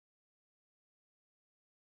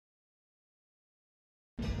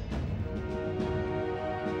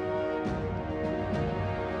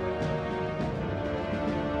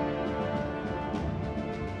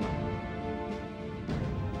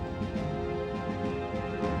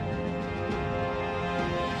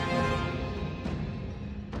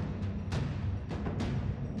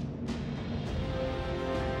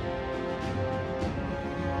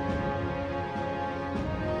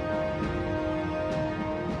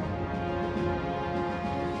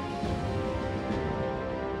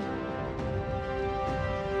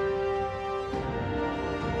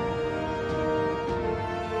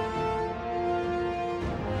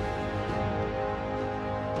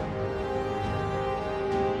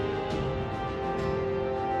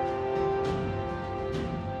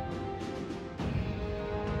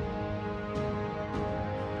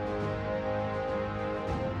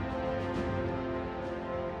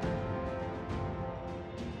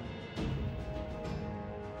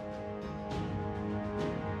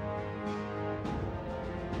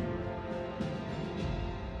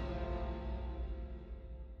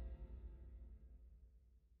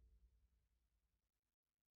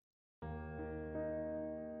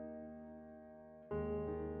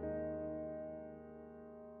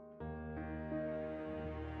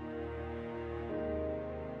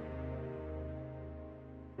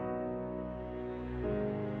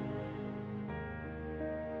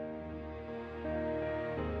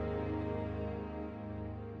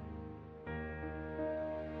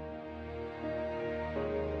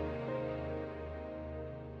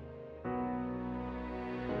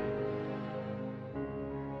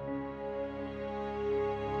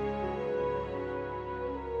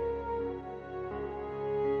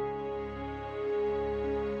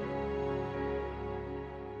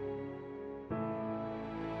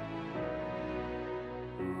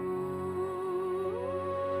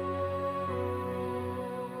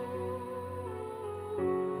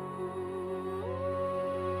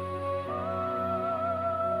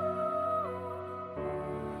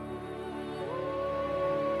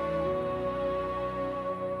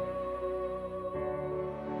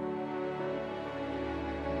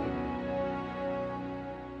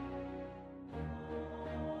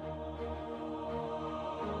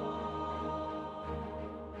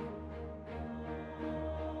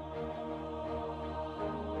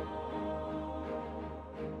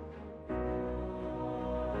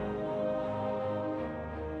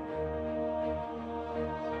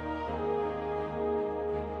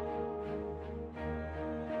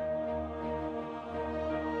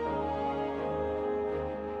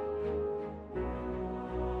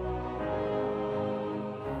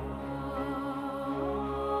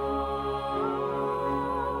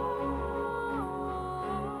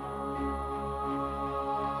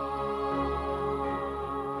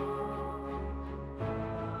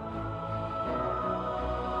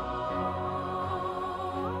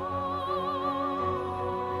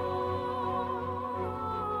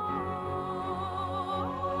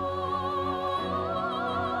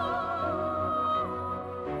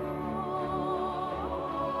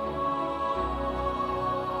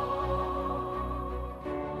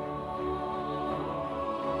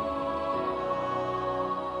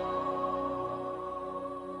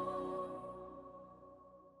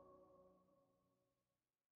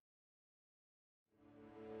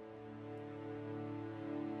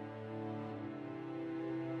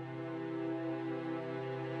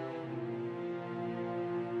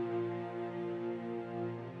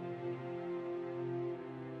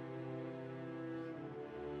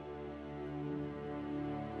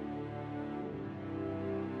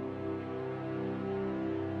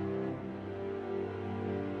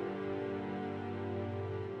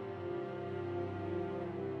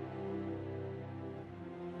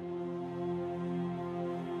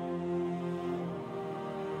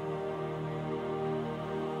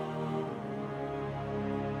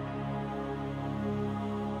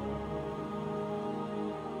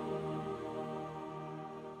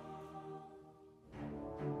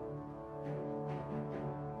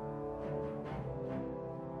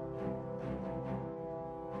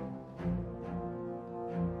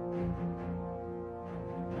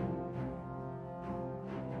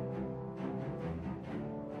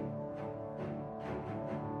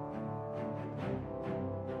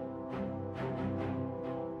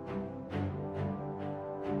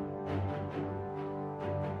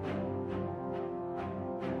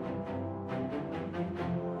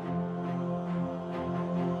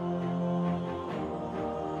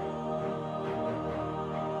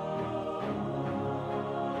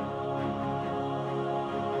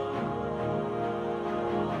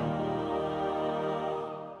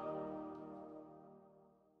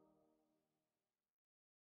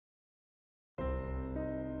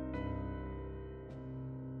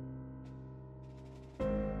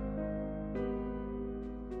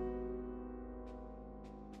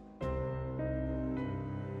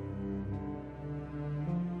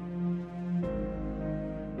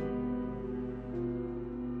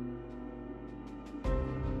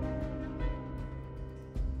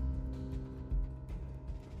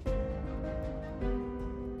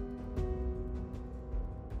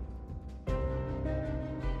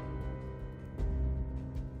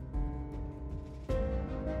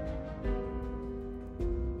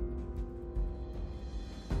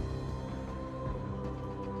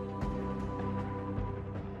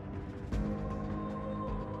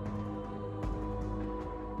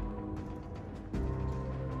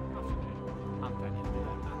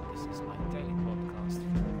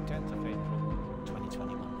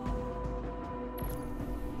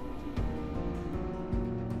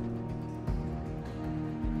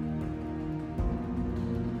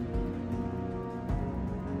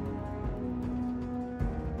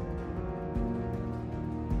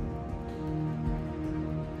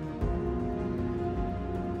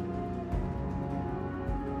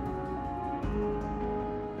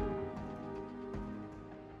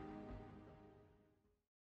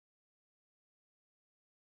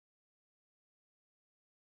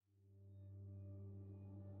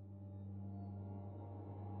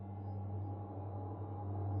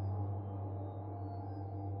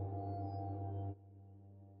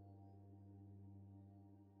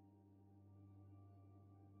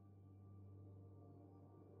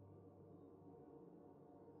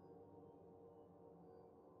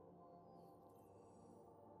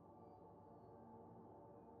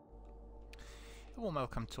warm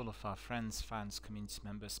welcome to all of our friends, fans, community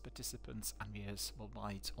members, participants and viewers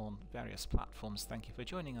worldwide on various platforms. Thank you for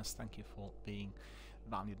joining us. Thank you for being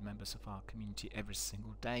valued members of our community every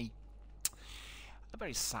single day. A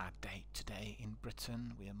very sad day today in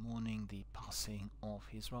Britain. We are mourning the passing of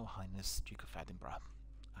His Royal Highness Duke of Edinburgh.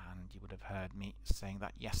 And you would have heard me saying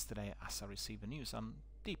that yesterday as I received the news. I'm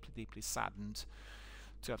deeply saddened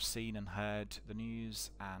to have seen and heard the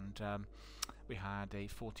news, and we had a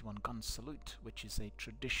 41 gun salute, which is a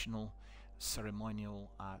traditional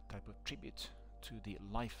ceremonial type of tribute to the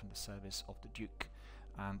life and the service of the Duke,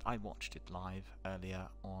 and I watched it live earlier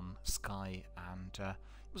on Sky, and it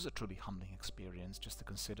was a truly humbling experience just to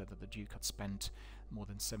consider that the Duke had spent more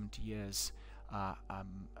than 70 years, I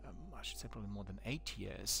should say probably more than 8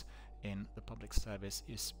 years in the public service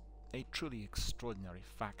is a truly extraordinary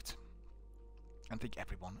fact. I think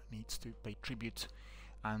everyone needs to pay tribute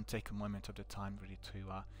and take a moment of the time really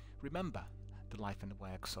to remember the life and the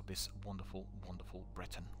works of this wonderful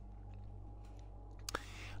Briton.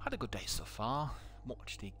 Had a good day so far,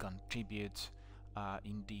 watched the gun tribute,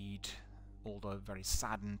 indeed, although very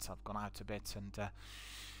saddened. I've gone out a bit and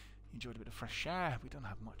enjoyed a bit of fresh air. We don't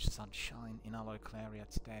have much sunshine in our local area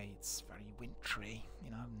today. It's very wintry,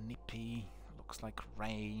 nippy, looks like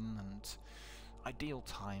rain, and ideal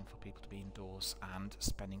time for people to be indoors and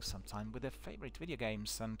spending some time with their favorite video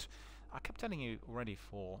games. And I kept telling you already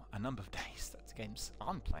for a number of days that the games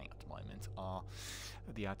I'm playing at the moment are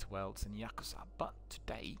The Outer Worlds and Yakuza, but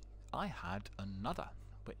today I had another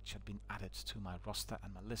which had been added to my roster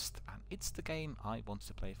and my list, and it's the game I wanted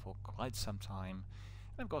to play for quite some time,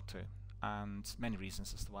 and I've got to, and many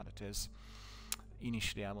reasons as to why that is.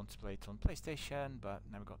 Initially I wanted to play it on PlayStation, but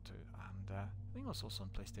never got to, and I think it was also on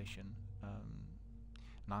PlayStation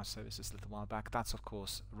Now services a little while back. That's of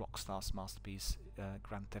course Rockstar's masterpiece,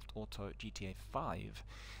 Grand Theft Auto GTA 5,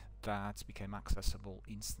 that became accessible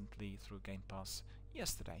instantly through Game Pass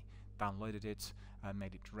yesterday. Downloaded it,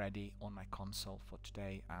 made it ready on my console for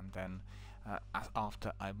today, and then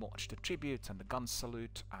after I watched the tribute and the gun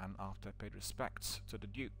salute, and after I paid respects to the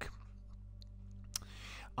Duke,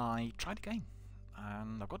 I tried the game,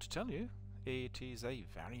 and I've got to tell you, it is a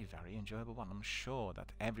very enjoyable one. I'm sure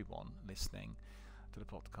that everyone listening to the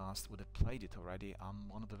podcast would have played it already. I'm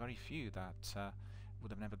one of the very few that would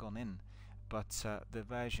have never gone in, but the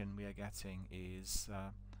version we are getting is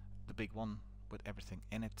the big one with everything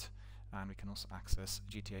in it, and we can also access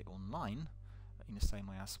GTA Online in the same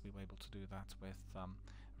way as we were able to do that with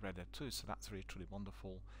Red Dead 2, so that's really truly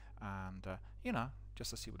wonderful, and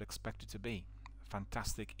just as you would expect it to be.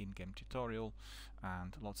 Fantastic in-game tutorial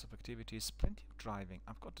and lots of activities, plenty of driving.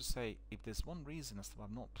 I've got to say, if there's one reason as to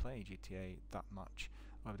I've not played GTA that much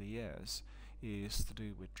over the years, is to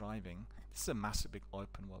do with driving. This is a massive big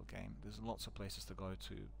open world game. There's lots of places to go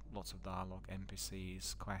to, lots of dialogue,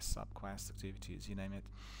 NPCs, quests, sub-quests, activities, you name it,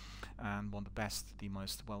 and one of the best, the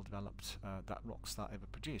most well developed that Rockstar ever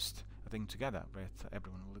produced. I think together with,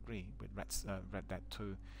 everyone will agree, with Red Dead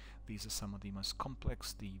 2, these are some of the most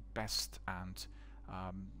complex, the best, and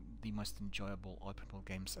the most enjoyable open world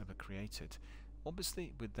games ever created.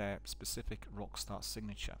 Obviously with their specific Rockstar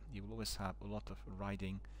signature. You will always have a lot of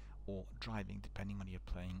riding or driving depending on you're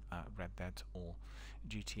playing Red Dead or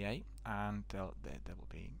GTA, and there will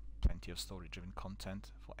be plenty of story driven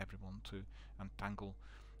content for everyone to untangle,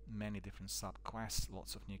 many different sub-quests,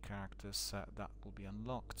 lots of new characters that will be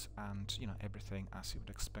unlocked, and everything as you would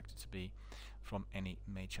expect it to be from any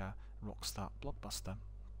major Rockstar blockbuster.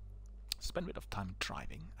 Spend a bit of time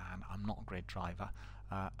driving, and I'm not a great driver,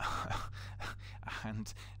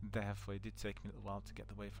 and therefore it did take me a little while to get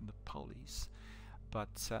away from the police,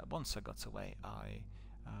 but once I got away I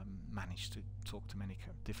managed to talk to many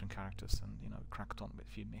different characters and cracked on with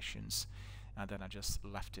a few missions, and then I just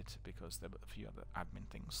left it because there were a few other admin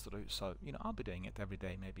things to do. So I'll be doing it every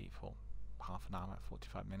day, maybe for half an hour,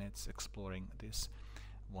 45 minutes, exploring this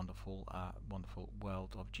wonderful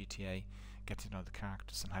world of GTA, getting to know the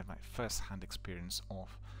characters and have my first-hand experience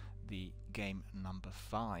of the game number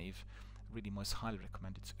 5. Really most highly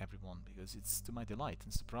recommended to everyone, because it's to my delight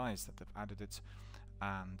and surprise that they've added it,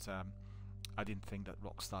 and I didn't think that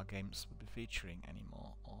Rockstar games would be featuring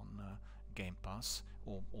anymore on Game Pass,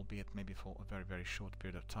 or albeit maybe for a very short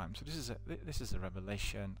period of time. So this is a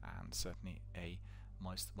revelation, and certainly a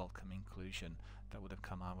most welcome inclusion that would have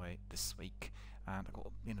come our way this week. And I got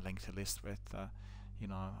a lengthy list with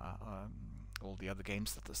all the other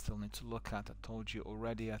games that I still need to look at. I told you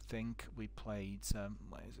already. I think we played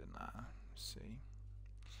where is it now? Let's see,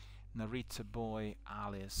 Narita Boy,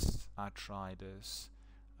 Alice, Outriders,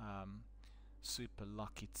 Super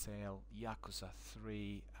Lucky Tail, Yakuza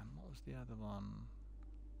 3, and what was the other one?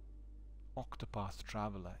 Octopath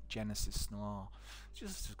Traveler, Genesis Noir.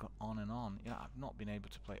 Just gone on and on. I've not been able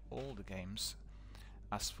to play all the games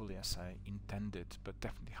as fully as I intended, but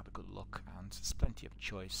definitely had a good look, and there's plenty of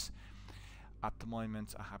choice. At the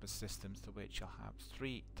moment I have a system to which I'll have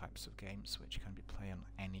 3 types of games which can be played on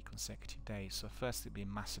any consecutive day. So first it'll be a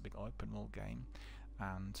massive big open world game,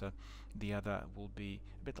 and the other will be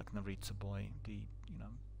a bit like Naruto Boy, the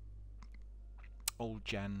old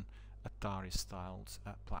gen Atari styled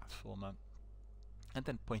platformer, and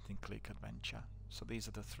then point and click adventure. So these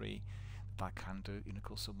are the 3 that I can do in the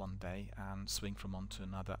course of one day and swing from one to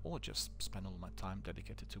another, or just spend all my time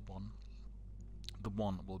dedicated to one. The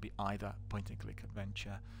one will be either point and click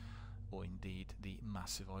adventure or indeed the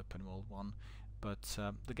massive open world one, but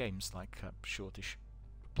the games like shortish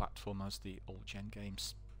platformers, the old gen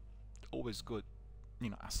games, always good,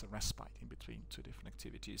 as a respite in between 2 different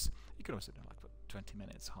activities. You can also do like for 20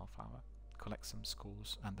 minutes, half hour, collect some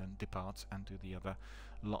scores and then depart and do the other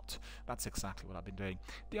lot. That's exactly what I've been doing.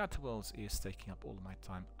 The Outer Worlds is taking up all of my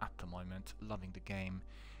time at the moment. Loving the game.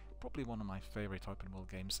 Probably one of my favorite open world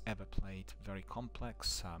games ever played. Very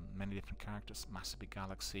complex, many different characters, massive big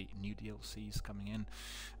galaxy, new DLCs coming in,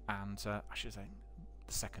 and I should say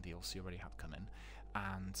the second DLC already had come in,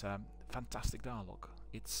 and fantastic dialogue.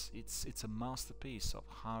 It's a masterpiece of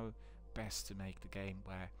how best to make the game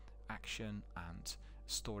where action and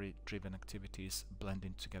story-driven activities blend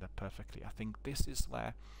in together perfectly. I think this is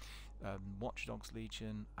where Watch Dogs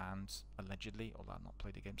Legion and allegedly, although I've not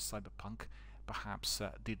played the game, Cyberpunk perhaps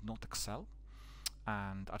did not excel,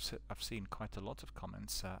 and I've seen quite a lot of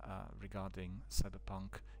comments regarding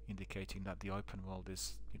Cyberpunk indicating that the open world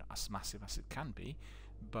is as massive as it can be,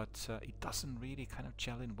 but it doesn't really kind of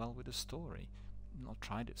gel in well with the story. I've not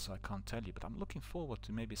tried it, so I can't tell you, but I'm looking forward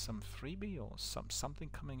to maybe some freebie or something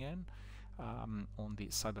coming in on the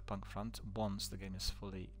Cyberpunk front once the game is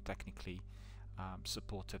fully technically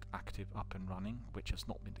supported, active, up and running, which has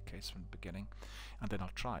not been the case from the beginning, and then I'll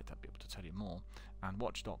try it. I'll be able to tell you more. And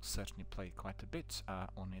Watch Dogs certainly played quite a bit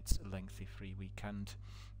on its lengthy free weekend.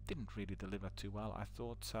 Didn't really deliver too well. I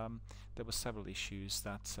thought there were several issues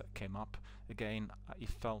that came up. Again, it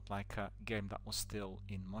felt like a game that was still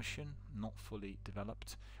in motion, not fully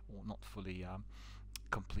developed or not fully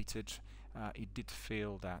completed. It did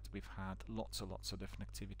feel that we've had lots and lots of different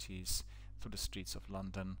activities through the streets of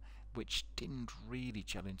London, which didn't really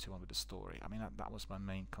gel into one with the story. I mean, that was my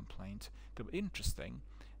main complaint. They were interesting,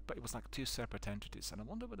 but it was like 2 separate entities, and I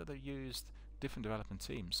wonder whether they used different development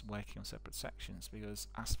teams working on separate sections, because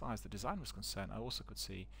as far as the design was concerned, I also could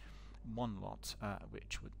see one lot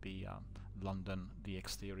which would be London. The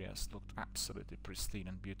exteriors looked absolutely pristine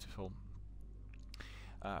and beautiful.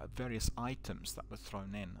 Various items that were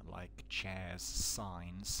thrown in, like chairs,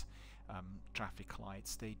 signs, traffic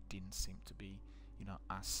lights, they didn't seem to be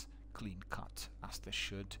as clean cut as they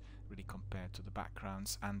should, really, compared to the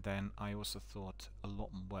backgrounds. And then I also thought a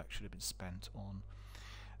lot more work should have been spent on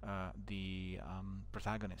the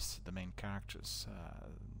protagonists, the main characters.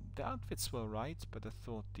 The outfits were right, but I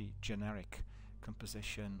thought the generic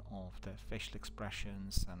composition of their facial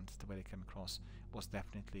expressions and the way they came across was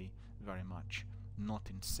definitely very much not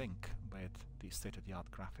in sync with the state-of-the-art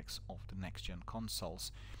graphics of the next-gen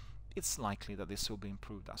consoles. It's likely that this will be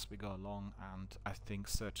improved as we go along, and I think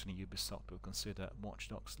certainly Ubisoft will consider Watch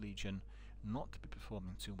Dogs Legion not to be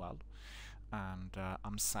performing too well, and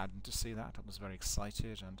I'm saddened to see that. I was very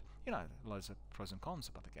excited, and loads of pros and cons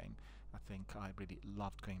about the game. I think I really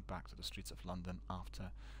loved going back to the streets of London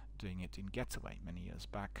after doing it in Getaway many years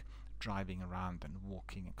back, driving around and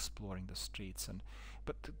walking, exploring the streets.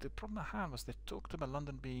 But the problem I had was they talked about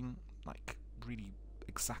London being like really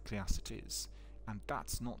exactly as it is, and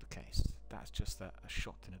that's not the case. That's just a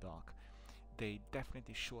shot in the dark. They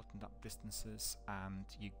definitely shortened up distances, and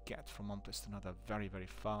you get from one place to another very, very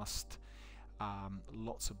fast.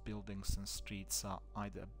 Lots of buildings and streets are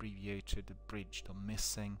either abbreviated, abridged, or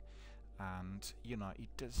missing, and it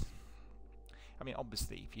does. I mean,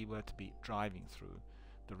 obviously, if you were to be driving through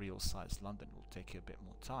the real size London, it will take you a bit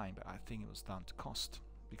more time, but I think it was down to cost,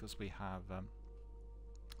 because we have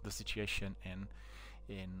the situation in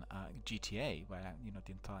GTA where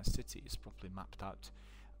the entire city is properly mapped out,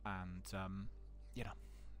 and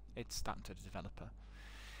it's down to the developer.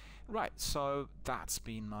 Right, so that's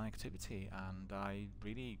been my activity, and I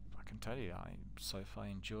can tell you, I so far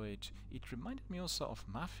enjoyed. It reminded me also of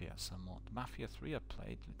Mafia somewhat. Mafia 3 I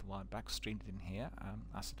played a little while back, streamed it in here,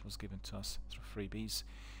 as it was given to us through freebies,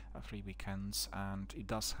 free weekends, and it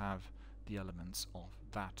does have the elements of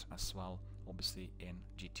that as well. Obviously in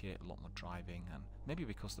GTA a lot more driving, and maybe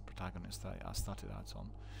because the protagonist I started out on,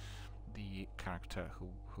 the character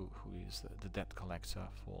who is the debt collector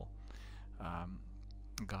for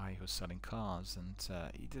guy who's selling cars, and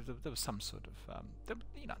there was some sort of there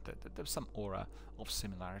was some aura of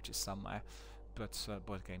similarity somewhere, but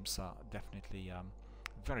both games are definitely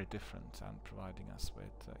very different and providing us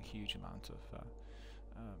with a huge amount of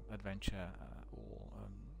adventure or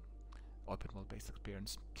open world based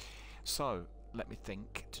experience. So let me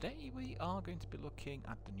think. Today we are going to be looking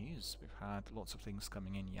at the news. We've had lots of things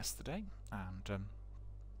coming in yesterday, and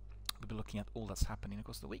we'll be looking at all that's happening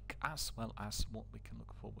across the week, as well as what we can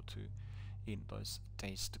look forward to in those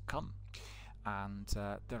days to come. And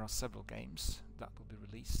there are several games that will be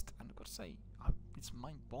released, and I've got to say, it's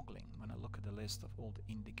mind-boggling when I look at the list of all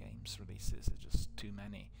the indie games releases. There's just too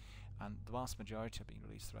many, and the vast majority are being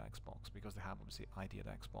released through Xbox, because they have obviously ID at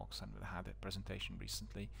Xbox, and they had a presentation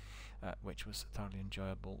recently which was thoroughly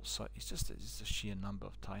enjoyable. So it's a sheer number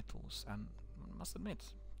of titles, and I must admit,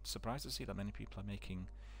 surprised to see that many people are making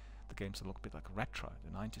the games that look a bit like retro,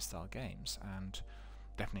 the 90s style games, and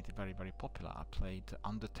definitely very, very popular. I played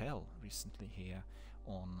Undertale recently here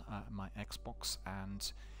on my Xbox,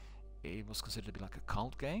 and it was considered to be like a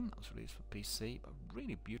cult game. It was released for PC, but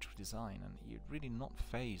really beautiful design, and you're really not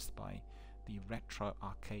fazed by the retro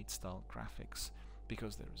arcade style graphics,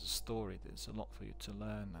 because there is a story, there's a lot for you to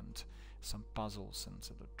learn, and some puzzles and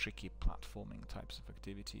sort of tricky platforming types of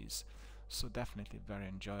activities. So definitely very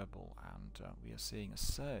enjoyable, and we are seeing a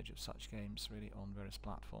surge of such games really on various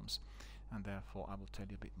platforms, and therefore I will tell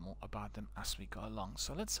you a bit more about them as we go along.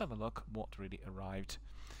 So let's have a look at what really arrived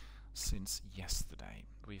since yesterday.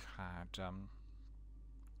 We've had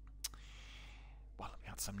we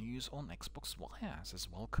had some news on Xbox Wire. It says,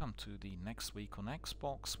 welcome to the next week on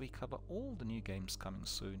Xbox. We cover all the new games coming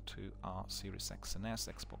soon to our Series X and S,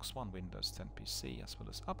 Xbox One, Windows 10 PC, as well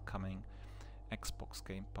as upcoming Xbox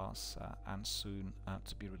Game Pass and soon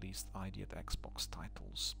to be released ID at Xbox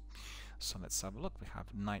titles. So let's have a look. We have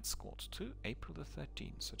Night Squad 2, April the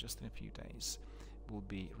 13th, so just in a few days, will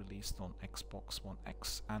be released on Xbox One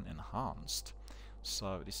X and enhanced.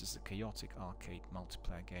 So this is a chaotic arcade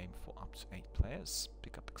multiplayer game for up to 8 players.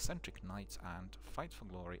 Pick up eccentric knights and fight for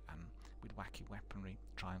glory, and with wacky weaponry,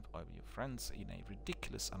 triumph over your friends in a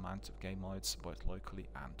ridiculous amount of game modes, both locally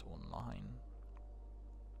and online.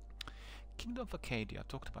 Kingdom of Arcadia, I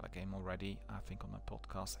talked about a game already, I think on my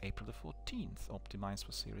podcast, April the 14th, optimized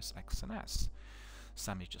for Series X and S.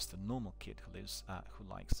 Sam is just a normal kid who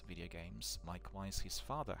likes video games. Likewise, his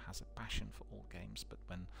father has a passion for all games, but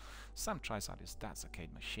when Sam tries out his dad's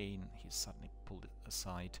arcade machine, he's suddenly pulled it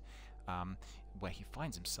aside, where he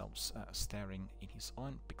finds himself staring in his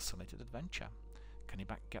own pixelated adventure. Can he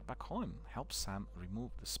get back home, help Sam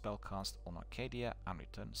remove the spellcast on Arcadia, and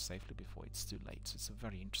return safely before it's too late? So it's a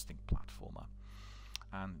very interesting platformer.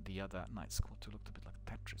 And the other Night Squad 2 looked a bit like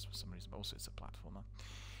Tetris for some reason, but also it's a platformer.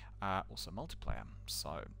 Also multiplayer.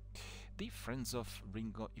 So, the Friends of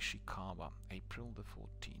Ringo Ishikawa, April the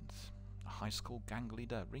 14th. A high school gang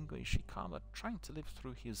leader, Ringo Ishikawa, trying to live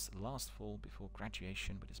through his last fall before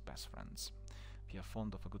graduation with his best friends. If you're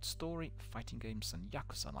fond of a good story, fighting games, and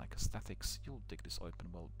Yakuza-like aesthetics, you'll dig this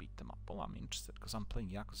open world beat 'em up. Well, I'm interested, because I'm playing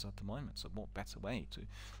Yakuza at the moment, so what better way to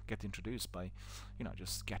get introduced by,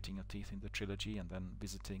 just getting your teeth in the trilogy and then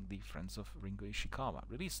visiting the Friends of Ringo Ishikawa,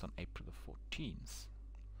 released on April the 14th.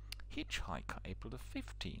 Hitchhiker, April the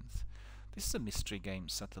 15th. This is a mystery game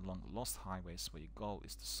set along lost highways where your goal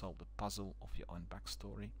is to solve the puzzle of your own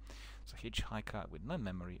backstory. So Hitchhiker, with no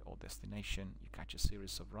memory or destination, you catch a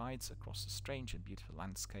series of rides across a strange and beautiful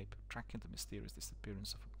landscape, tracking the mysterious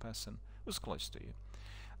disappearance of a person who's close to you.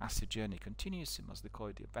 As your journey continues, you must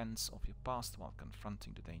decode the events of your past while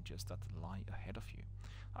confronting the dangers that lie ahead of you.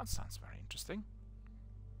 That sounds very interesting.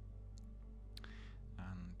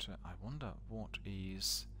 And I wonder what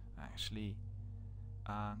is actually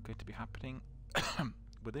going to be happening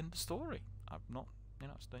within the story. I've not,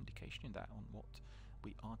 there's no indication in that on what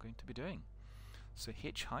we are going to be doing. So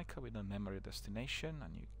Hitchhiker with no memory or destination,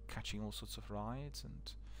 and you're catching all sorts of rides,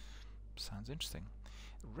 and sounds interesting.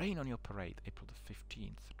 Rain on Your Parade, April the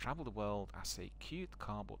 15th. Travel the world as a cute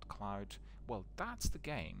cardboard cloud. Well, that's the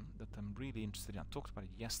game that I'm really interested in. I talked about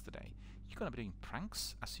it yesterday. You're going to be doing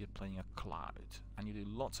pranks as you're playing a cloud, and you do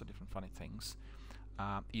lots of different funny things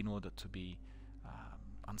in order to be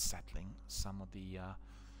unsettling some of the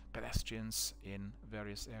pedestrians in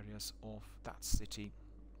various areas of that city.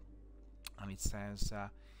 And it says,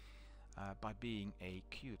 by being a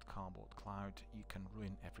cute cardboard cloud, you can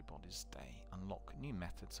ruin everybody's day. Unlock new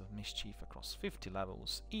methods of mischief across 50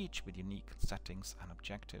 levels, each with unique settings and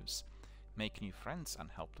objectives. Make new friends and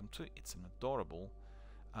help them too. It's an adorable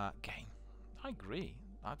game. I agree.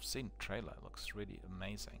 I've seen the trailer. It looks really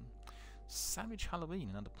amazing. Savage Halloween,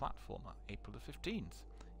 another platformer, April the 15th.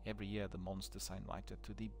 Every year the monsters are invited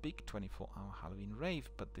to the big 24-hour Halloween rave,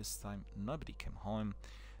 but this time nobody came home,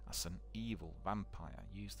 as an evil vampire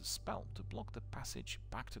used a spell to block the passage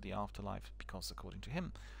back to the afterlife because, according to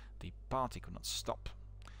him, the party could not stop.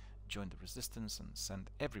 Join the resistance and send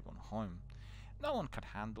everyone home. No one can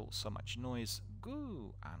handle so much noise,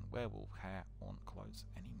 goo, and werewolf hair on clothes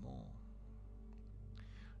anymore.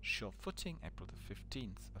 Sure Footing, April the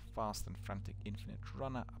 15th, a fast and frantic infinite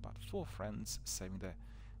runner about 4 friends saving the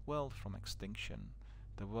world from extinction.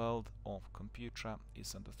 The world of Computra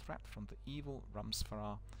is under threat from the evil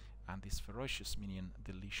Ramsfarar and his ferocious minion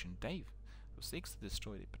Deletion Dave, who seeks to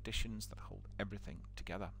destroy the partitions that hold everything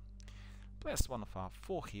together. Bless one of our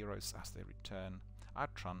 4 heroes as they return,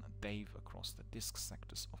 outrun Dave across the disk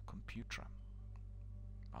sectors of Computra.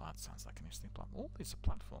 Well, that sounds like an interesting platform. All these are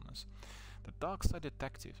platformers. The Dark Side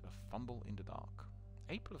Detective, a fumble in the dark.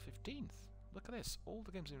 April 15th. Look at this. All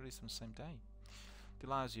the games are released on the same day. It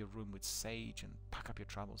allows you a room with Sage and pack up your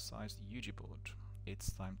travel-sized Ouija board.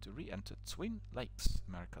 It's time to re-enter Twin Lakes,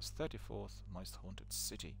 America's 34th most haunted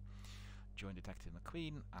city. Join Detective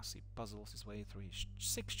McQueen as he puzzles his way through his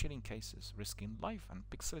 6 chilling cases, risking life and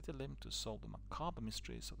pixelated limb to solve the macabre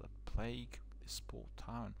mysteries of the plague of this poor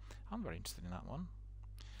town. I'm very interested in that one.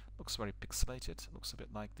 Looks very pixelated, looks a bit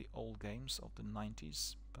like the old games of the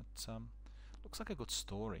 90s, but looks like a good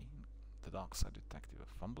story. The Dark Side Detective,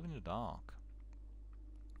 a fumble in the dark.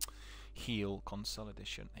 Heal Console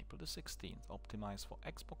Edition, April the 16th, optimized for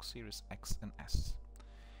Xbox Series X and S.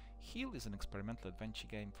 Heal is an experimental adventure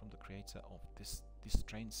game from the creator of this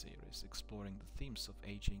Train series, exploring the themes of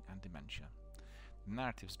aging and dementia. The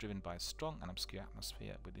narrative is driven by a strong and obscure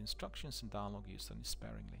atmosphere, with instructions and dialogue used only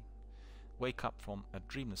sparingly. Wake up from a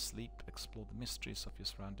dreamless sleep, explore the mysteries of your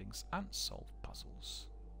surroundings, and solve puzzles.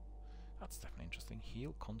 That's definitely interesting.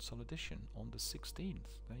 Heal Console Edition on the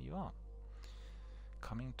 16th. There you are.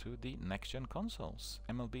 Coming to the next-gen consoles.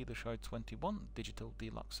 MLB The Show 21 Digital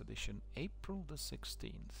Deluxe Edition, April the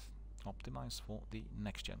 16th. Optimized for the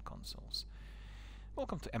next-gen consoles.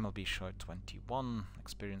 Welcome to MLB Show 21.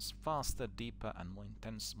 Experience faster, deeper, and more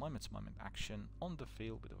intense moment-to-moment action on the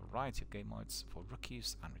field with a variety of game modes for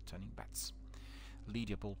rookies and returning bats. Lead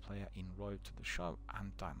your ball player in Road to the Show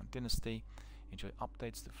and Diamond Dynasty. Enjoy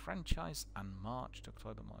updates to franchise and March to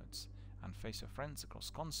October modes, and face your friends across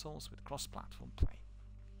consoles with cross-platform play.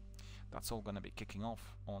 That's all going to be kicking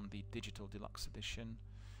off on the Digital Deluxe Edition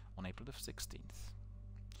on April the 16th.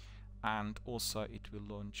 And also it will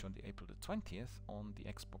launch on the April the 20th on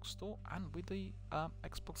the Xbox Store and with the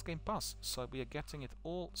Xbox Game Pass. So we are getting it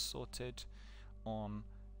all sorted on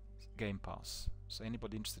Game Pass. So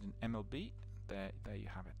anybody interested in MLB, there you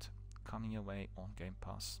have it. Coming your way on Game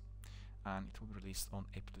Pass. And it will be released on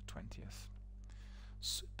April the 20th.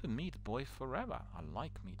 Super Meat Boy Forever. I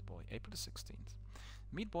like Meat Boy. April the 16th.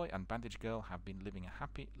 Meat Boy and Bandage Girl have been living a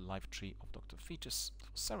happy life tree of Dr. Fetus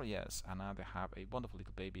for several years, and now they have a wonderful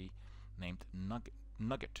little baby named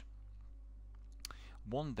Nugget.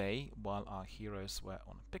 One day, while our heroes were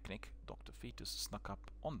on a picnic, Dr. Fetus snuck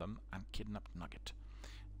up on them and kidnapped Nugget.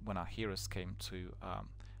 When our heroes came to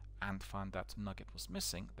and found that Nugget was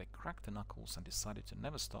missing, they cracked their knuckles and decided to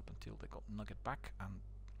never stop until they got Nugget back and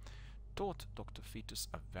taught Dr. Fetus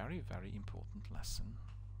a very, very important lesson.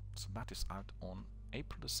 So that is out on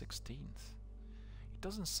April the 16th. It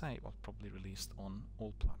doesn't say, well, probably released on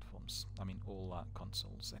all platforms. I mean all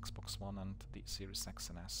consoles, Xbox One and the Series X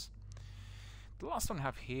and S. The last one I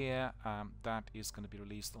have here that is going to be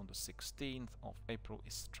released on the 16th of April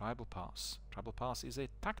is Tribal Pass. Tribal Pass is a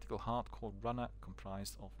tactical hardcore runner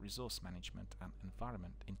comprised of resource management and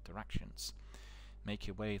environment interactions. Make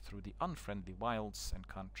your way through the unfriendly wilds,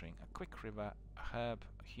 encountering a quick river, a herb,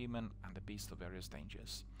 a human, and a beast of various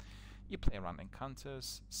dangers. You play around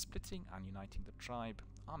encounters, splitting and uniting the tribe,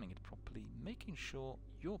 arming it properly, making sure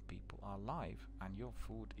your people are alive and your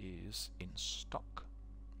food is in stock.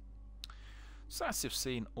 So as you've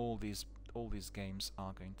seen, all these games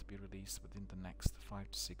are going to be released within the next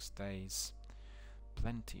 5 to 6 days.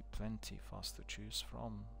 Plenty for us to choose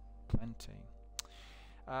from. Plenty.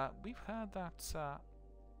 We've heard that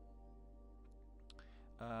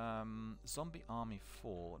Zombie Army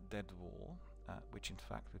 4 Dead War, which in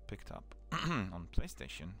fact we picked up on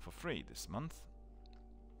PlayStation for free this month,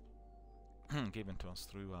 given to us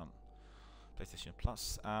through PlayStation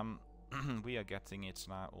Plus. We are getting it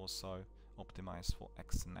now also optimized for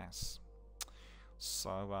X and S.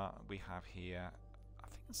 So we have here, I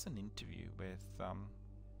think it's an interview with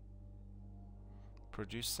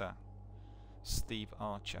producer Steve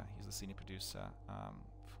Archer. He's the senior producer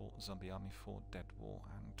for Zombie Army 4 Dead War,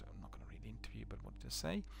 and I'm not going to read the interview, but what did I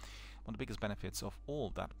say? One of the biggest benefits of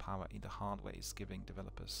all that power in the hardware is giving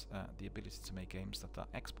developers the ability to make games that are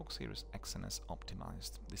Xbox Series X and S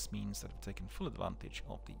optimized. This means that we've taken full advantage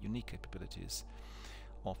of the unique capabilities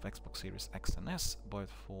of Xbox Series X and S,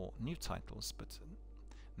 both for new titles but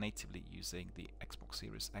natively using the Xbox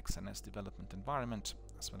Series X and S development environment,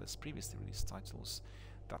 as well as previously released titles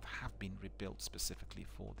that have been rebuilt specifically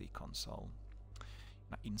for the console.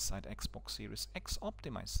 Now, inside Xbox Series X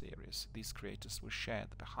optimized series, these creators will share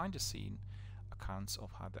the behind-the-scene accounts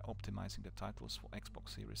of how they're optimizing the titles for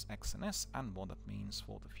Xbox Series X and S and what that means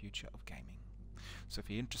for the future of gaming. So if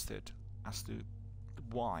you're interested as to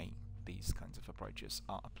why these kinds of approaches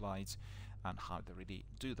are applied and how they really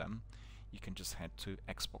do them, you can just head to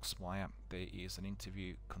Xbox Wire. There is an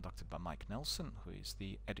interview conducted by Mike Nelson, who is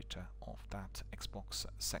the editor of that Xbox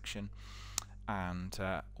section, and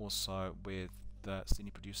also with the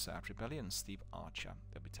senior producer at Rebellion, Steve Archer.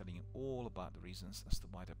 They'll be telling you all about the reasons as to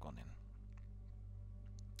why they've gone in.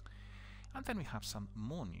 And then we have some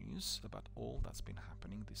more news about all that's been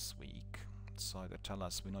happening this week. So they tell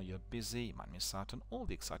us, we know you're busy, you might miss out on all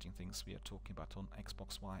the exciting things we are talking about on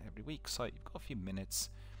Xbox Wire every week. So you've got a few minutes.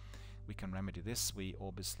 We can remedy this. We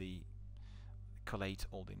obviously collate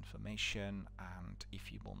all the information, and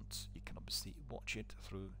if you want, you can obviously watch it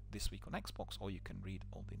through This Week on Xbox, or you can read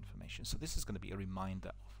all the information. So this is going to be a reminder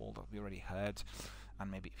of all that we already heard, and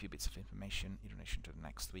maybe a few bits of information in relation to the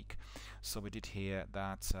next week. So we did hear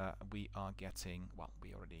that we are getting, well,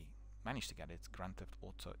 we already managed to get it, Grand Theft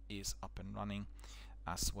Auto is up and running,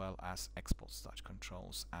 as well as Xbox Touch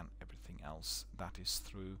controls and everything else that is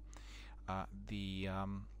through the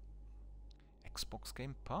Xbox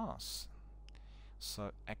Game Pass.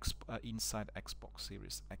 So inside Xbox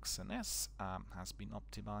Series X and S has been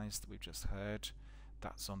optimized. We've just heard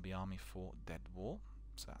that Zombie Army 4 Dead War,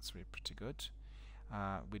 so that's really pretty good.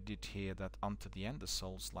 We did hear that Unto the End, the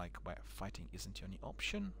Souls-like where fighting isn't your only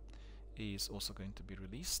option, is also going to be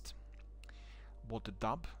released. What the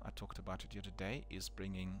Dub, I talked about it the other day, is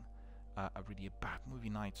bringing a really bad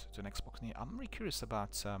movie night to an Xbox near. I'm really curious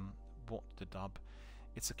about What the Dub.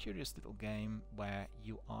 It's a curious little game where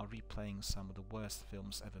you are replaying some of the worst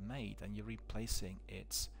films ever made, and you're replacing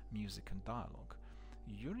its music and dialogue.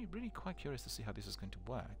 You're really quite curious to see how this is going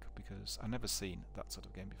to work, because I've never seen that sort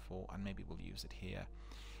of game before, and maybe we'll use it here,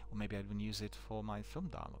 or maybe I'd even use it for my film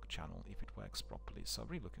dialogue channel if it works properly. So I'm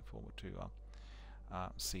really looking forward to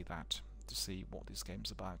see that, to see what this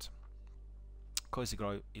game's about. Cozy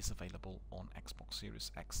Grow is available on Xbox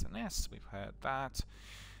Series X and S. We've heard that.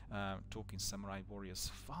 Talking Samurai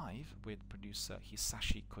Warriors 5 with producer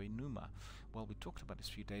Hisashi Koinuma. Well, we talked about this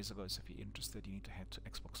a few days ago, so if you're interested, you need to head to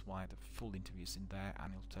Xbox Wire. The full interview's in there,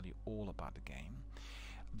 and it'll tell you all about the game.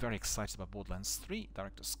 Very excited about Borderlands 3,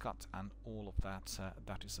 Director's Cut, and all of that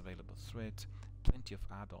that is available through it. Plenty of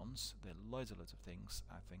add-ons. There are loads of things.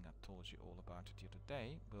 I think I told you all about it the other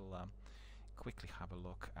day. We'll quickly have a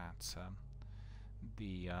look at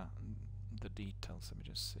the details. Let me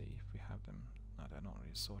just see if we have them. No, they're not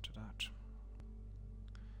really sorted out.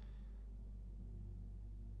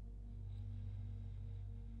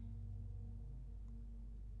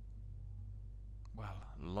 Well,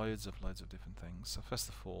 loads of different things. So first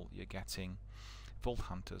of all, you're getting Vault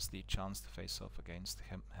Hunters, the chance to face off against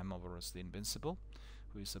Hemoverus the Invincible,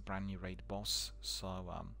 who is a brand new raid boss. So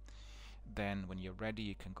then when you're ready,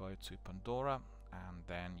 you can go to Pandora, and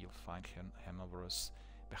then you'll find Hemoverus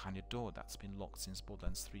behind your door. That's been locked since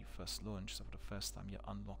Borderlands 3 first launch, so for the first time you're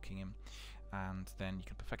unlocking him, and then you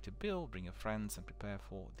can perfect your build, bring your friends, and prepare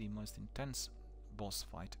for the most intense boss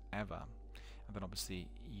fight ever. And then obviously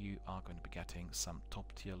you are going to be getting some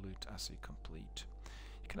top tier loot as you complete.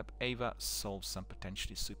 You can help Ava solve some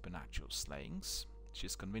potentially supernatural slayings.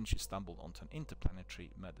 She's convinced you stumbled onto an interplanetary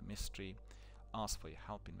murder mystery, asked for your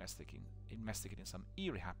help investigating some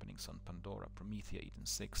eerie happenings on Pandora, Promethea, Eden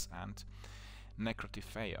 6, and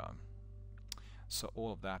Necrotifeo. So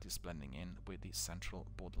all of that is blending in with the central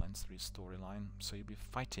Borderlands 3 storyline. So you'll be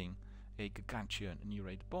fighting a gargantuan new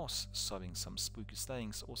raid boss, solving some spooky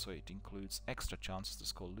slayings. Also, it includes extra chances to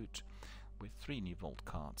score loot with 3 new vault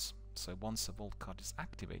cards. So once a vault card is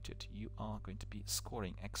activated, you are going to be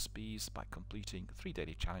scoring XPs by completing 3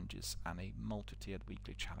 daily challenges and a multi-tiered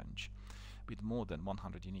weekly challenge. With more than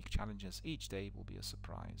 100 unique challenges, each day will be a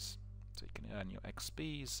surprise. So you can earn your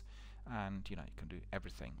XPs, and you can do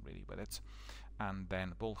everything really with it. And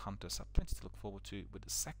then Vault Hunters have plenty to look forward to, with the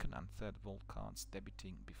 2nd and 3rd vault cards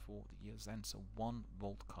debuting before the year's end. So 1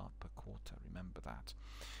 vault card per quarter, remember that.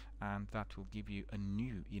 And that will give you a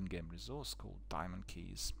new in-game resource called Diamond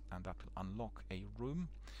Keys, and that will unlock a room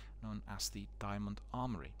known as the Diamond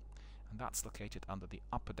Armory. and that's located under the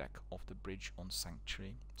upper deck of the bridge on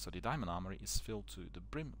Sanctuary. So the diamond armory is filled to the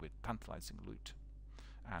brim with tantalizing loot,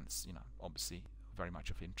 and it's, you know, obviously very much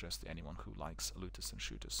of interest to anyone who likes looters and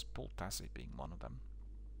shooters, Paul Tassi being one of them.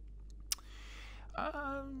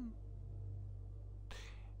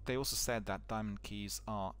 They also said that diamond keys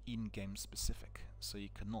are in-game specific, so you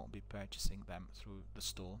cannot be purchasing them through the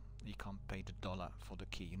store. You can't pay the dollar for the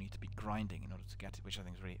key. You need to be grinding in order to get it, which I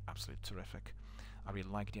think is really absolutely terrific. I really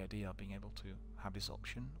like the idea of being able to have this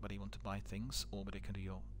option, whether you want to buy things or whether you can do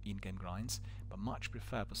your in-game grinds, but much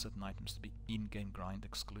prefer for certain items to be in-game grind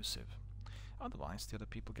exclusive. Otherwise, the other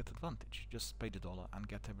people get advantage. Just pay the dollar and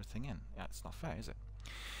get everything in. Yeah, it's not fair, is it?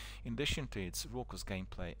 In addition to its raucous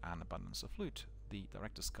gameplay and abundance of loot, the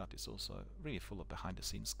director's cut is also really full of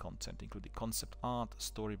behind-the-scenes content, including concept art,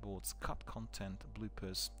 storyboards, cut content,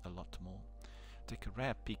 bloopers, a lot more. Take a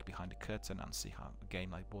rare peek behind the curtain and see how a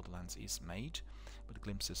game like Borderlands is made, with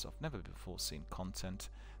glimpses of never-before-seen content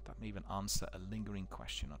that may even answer a lingering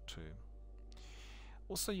question or two.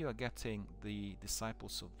 Also, you are getting the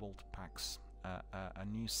Disciples of Vault packs, a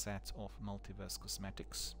new set of multiverse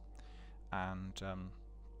cosmetics, and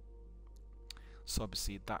so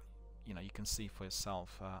obviously that, you know, you can see for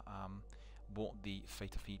yourself what the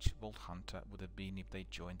fate of each Vault Hunter would have been if they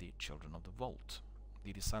joined the Children of the Vault.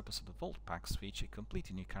 The Disciples of the Vault packs feature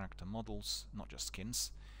completely new character models, not just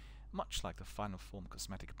skins, much like the Final Form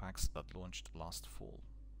cosmetic packs that launched last fall.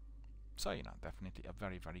 So, you know, definitely a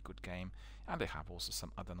very, very good game, and they have also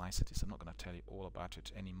some other niceties. I'm not going to tell you all about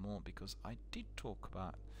it anymore because I did talk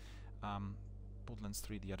about Borderlands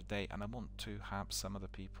 3 the other day, and I want to have some other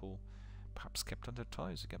people perhaps kept on their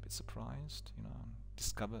toes, get a bit surprised, you know,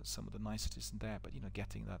 discover some of the niceties in there. But, you know,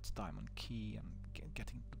 getting that diamond key and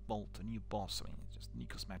getting the vault, a new boss, I mean, just new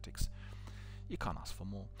cosmetics, you can't ask for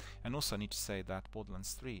more. And also I need to say that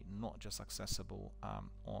Borderlands 3 not just accessible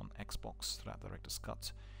on Xbox throughout the Director's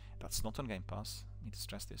Cut. That's not on Game Pass. I need to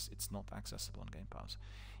stress this, it's not accessible on Game Pass.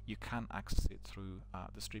 You can access it through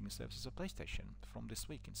the streaming services of PlayStation from this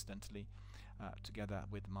week, incidentally, together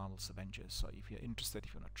with Marvel's Avengers. So if you're interested,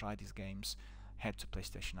 if you want to try these games, head to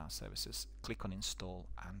PlayStation Now services, click on install,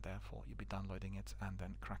 and therefore you'll be downloading it and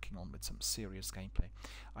then cracking on with some serious gameplay.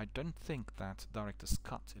 I don't think that Director's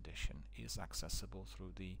Cut edition is accessible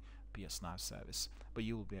through the PS Now service, but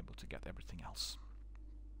you will be able to get everything else.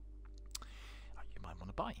 You might want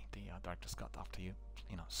to buy the Director's Cut after you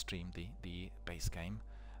stream the base game,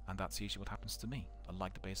 and that's usually what happens to me. I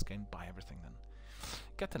like the base game, buy everything then.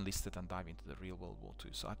 Get enlisted and dive into the real World War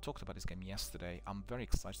II. So I talked about this game yesterday. I'm very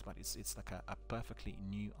excited about it. It's like a perfectly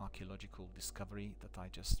new archaeological discovery that I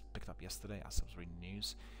just picked up yesterday as I was reading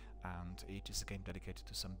news, and it is a game dedicated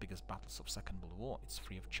to some biggest battles of Second World War. It's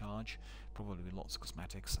free of charge, probably with lots of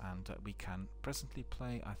cosmetics, and we can presently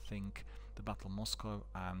play, I think, the Battle of Moscow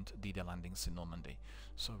and D-Day landings in Normandy.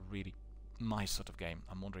 So really nice sort of game.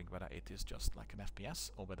 I'm wondering whether it is just like an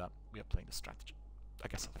FPS or whether we are playing the strategy. I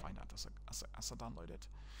guess I'll find out as I download it.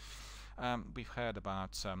 We've heard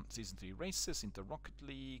about Season 3 races into Rocket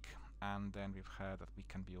League, and then we've heard that we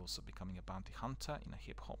can be also becoming a bounty hunter in a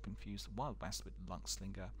hip-hop infused Wild West with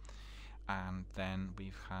Lungslinger. And then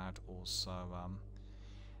we've had also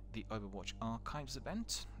the Overwatch Archives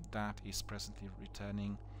event that is presently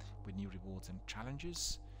returning with new rewards and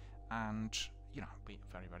challenges, and you know, we're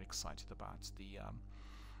very, very excited about the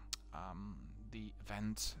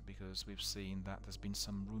event, because we've seen that there's been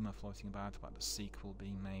some rumor floating about the sequel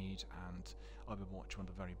being made, and Overwatch, one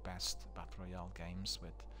of the very best Battle Royale games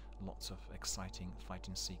with lots of exciting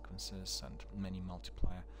fighting sequences and many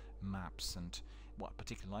multiplayer maps. And what I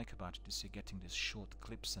particularly like about it is you're getting these short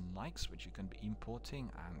clips and likes which you can be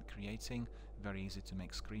importing and creating. Very easy to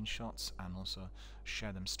make screenshots and also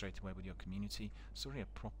share them straight away with your community. So really a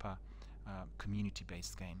proper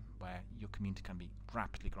community-based game where your community can be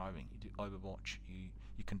rapidly growing. You do Overwatch,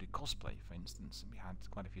 you can do cosplay, for instance. We had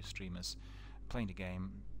quite a few streamers playing the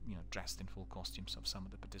game, you know, dressed in full costumes of some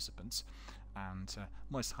of the participants, and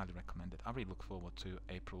most highly recommended. I really look forward to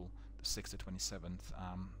April the 6th to 27th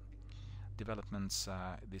developments.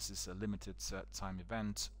 This is a limited time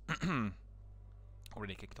event.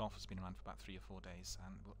 Already kicked off. It's been around for about 3 or 4 days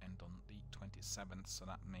and will end on the 27th, so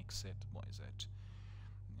that makes it, what is it,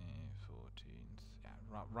 14th,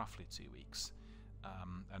 yeah, roughly 2 weeks.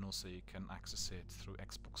 And also you can access it through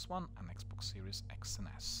Xbox One and Xbox Series X and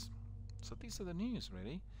S. So these are the news,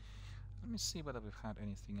 really. Let me see whether we've had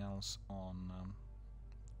anything else on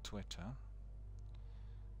Twitter.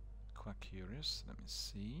 Quite curious. Let me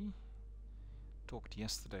see. Talked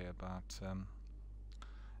yesterday about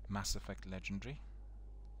Mass Effect Legendary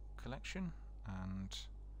Collection and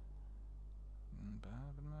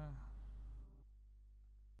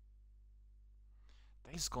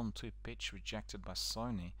Days Gone 2 pitch rejected by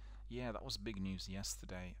Sony. Yeah, that was big news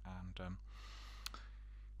yesterday, and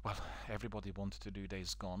well, everybody wanted to do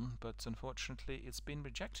Days Gone, but unfortunately it's been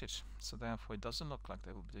rejected. So therefore it doesn't look like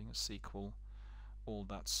they will be doing a sequel all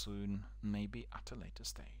that soon, maybe at a later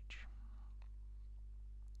stage.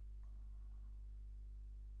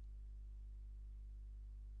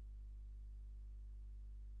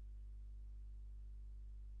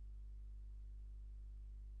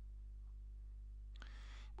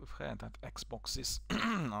 We've heard that Xbox is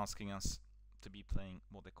asking us to be playing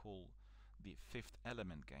what they call the Fifth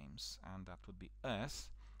Element games, and that would be Earth.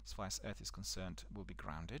 As far as Earth is concerned, will be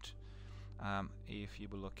grounded. If you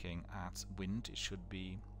were looking at Wind, it should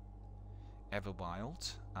be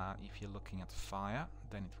Everwild. If you're looking at Fire,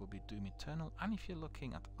 then it will be Doom Eternal, and if you're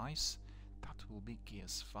looking at Ice, that will be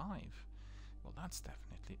Gears 5. Well, that's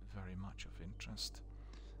definitely very much of interest,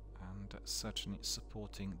 and certainly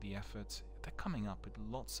supporting the effort. They're coming up with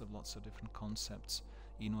lots of different concepts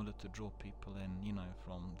in order to draw people in, you know,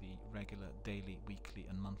 from the regular daily, weekly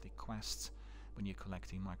and monthly quests when you're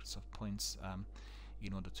collecting Microsoft points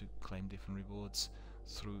in order to claim different rewards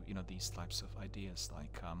through, you know, these types of ideas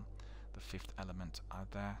like the Fifth Element out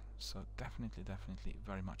there. So definitely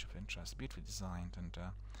very much of interest, beautifully designed, and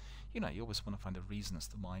you know, you always want to find a reason as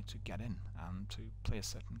to why to get in and to play a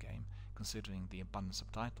certain game. Considering the abundance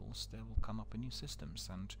of titles, they will come up with new systems,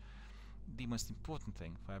 and the most important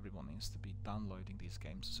thing for everyone is to be downloading these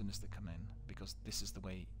games as soon as they come in, because this is the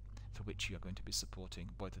way through which you are going to be supporting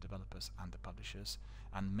both the developers and the publishers.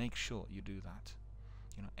 And make sure you do that.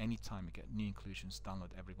 You know, anytime you get new inclusions,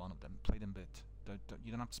 download every one of them, play them a bit.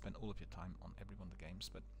 You don't have to spend all of your time on every one of the games,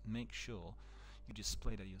 but make sure you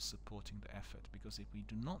display that you're supporting the effort, because if we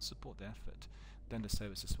do not support the effort, then the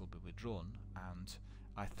services will be withdrawn. And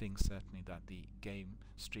I think certainly that the game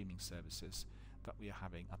streaming services that we are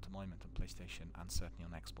having at the moment on PlayStation and certainly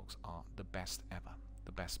on Xbox are the best ever,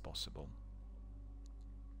 the best possible.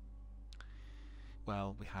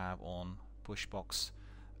 Well, we have on Pushbox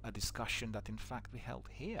a discussion that in fact we held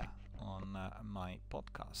here on my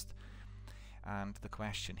podcast, and the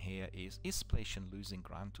question here is PlayStation losing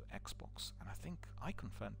ground to Xbox? And I think I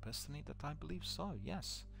confirm personally that I believe so,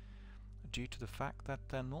 yes, due to the fact that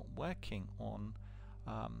they're not working on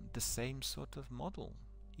the same sort of model.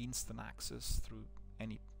 Instant access through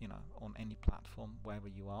any, you know, on any platform wherever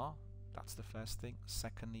you are. That's the first thing.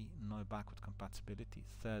 Secondly, no backward compatibility.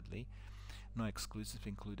 Thirdly, no exclusive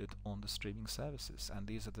included on the streaming services. And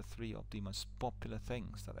these are the three of the most popular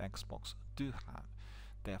things that Xbox do have.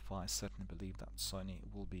 Therefore, I certainly believe that Sony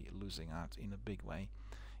will be losing out in a big way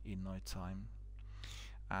in no time.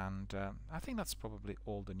 And I think that's probably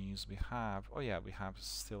all the news we have. Oh yeah, we have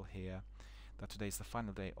still here that today is the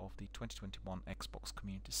final day of the 2021 Xbox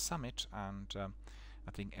Community Summit, and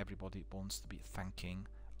I think everybody wants to be thanking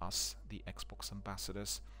us, the Xbox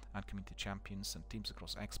ambassadors and community champions and teams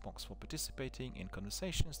across Xbox, for participating in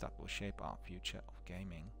conversations that will shape our future of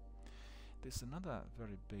gaming. There's another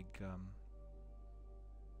very big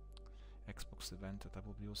Xbox event that I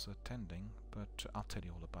will be also attending, but I'll tell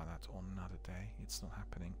you all about that on another day. It's not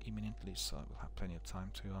happening imminently, so we'll have plenty of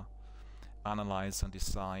time to analyze and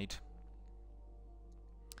decide.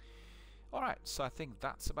 Alright, so I think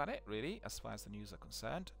that's about it really as far as the news are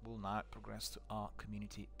concerned. We'll now progress to our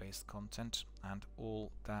community-based content and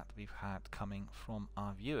all that we've had coming from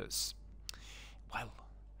our viewers. Well,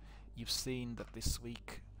 you've seen that this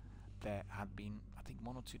week there had been, I think,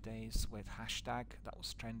 1 or 2 days with hashtag that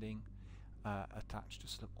was trending attached to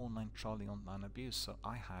sort of online trolling, online abuse. So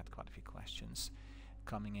I had quite a few questions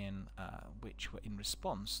coming in which were in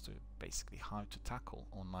response to basically how to tackle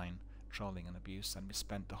online trolling and abuse, and we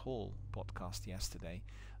spent the whole podcast yesterday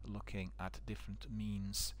looking at different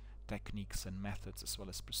means, techniques and methods as well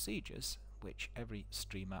as procedures which every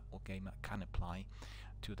streamer or gamer can apply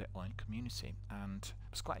to their own community. And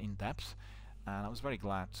it was quite in depth, and I was very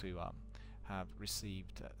glad to have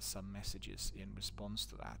received some messages in response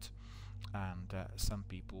to that, and some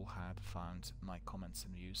people had found my comments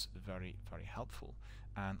and views very helpful.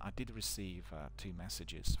 And I did receive 2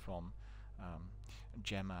 messages from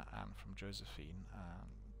Gemma and from Josephine,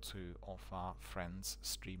 2 of our friends,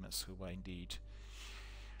 streamers, who were indeed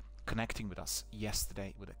connecting with us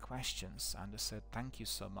yesterday with the questions, and they said thank you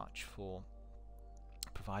so much for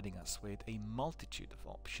providing us with a multitude of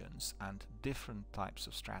options and different types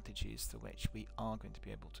of strategies through which we are going to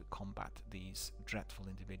be able to combat these dreadful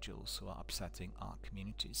individuals who are upsetting our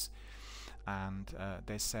communities. And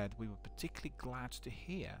they said we were particularly glad to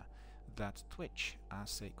hear that Twitch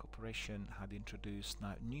as a corporation had introduced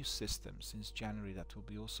now new systems since January that will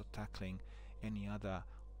be also tackling any other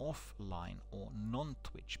offline or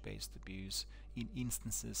non-Twitch based abuse in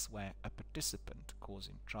instances where a participant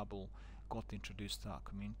causing trouble got introduced to our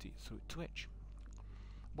community through Twitch.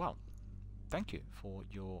 Well, thank you for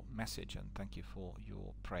your message and thank you for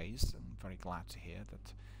your praise. I'm very glad to hear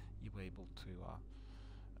that you were able to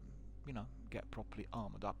get properly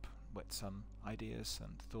armored up with some ideas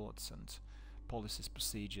and thoughts and policies,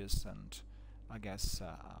 procedures, and I guess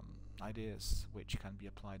ideas which can be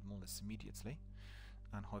applied more or less immediately,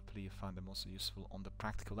 and hopefully you find them also useful on the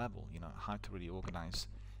practical level, how to really organize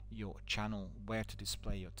your channel, where to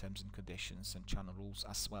display your terms and conditions and channel rules,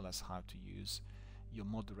 as well as how to use your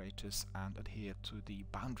moderators and adhere to the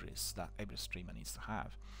boundaries that every streamer needs to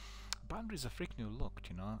have. Boundaries are frequently overlooked,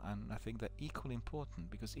 and I think they're equally important,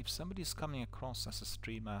 because if somebody is coming across as a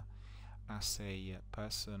streamer as a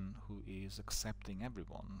person who is accepting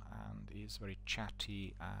everyone and is very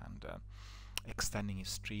chatty and extending his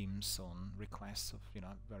streams on requests of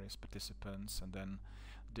various participants, and then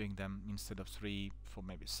doing them instead of 3 for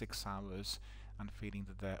maybe 6 hours, and feeling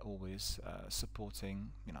that they're always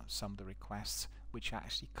supporting some of the requests which are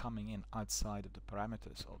actually coming in outside of the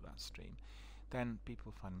parameters of that stream, then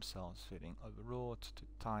people find themselves feeling overwrought, too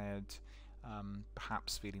tired,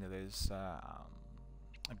 perhaps feeling that there's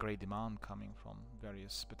a great demand coming from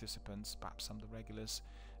various participants, perhaps some of the regulars,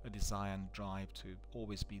 a desire and drive to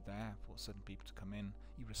always be there for certain people to come in,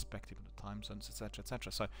 irrespective of the time zones, etc.,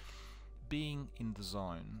 etc. So being in the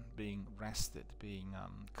zone, being rested, being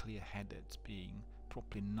clear-headed, being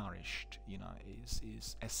properly nourished,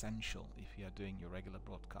 is essential if you are doing your regular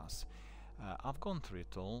broadcasts. I've gone through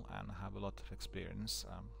it all and have a lot of experience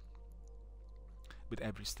with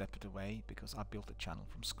every step of the way, because I built a channel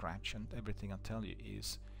from scratch, and everything I tell you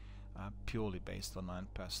is purely based on my own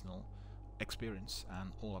personal experience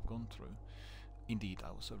and all I've gone through. Indeed, I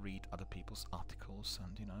also read other people's articles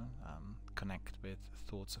and connect with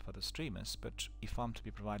thoughts of other streamers, but if I'm to be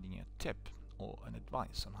providing you a tip or an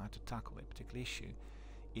advice on how to tackle a particular issue,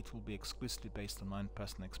 it will be exclusively based on my own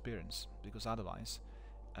personal experience, because otherwise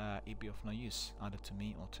it'd be of no use either to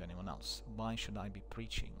me or to anyone else. Why should I be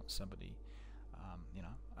preaching on somebody?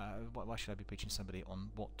 Why should I be preaching somebody on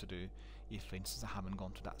what to do if, for instance, I haven't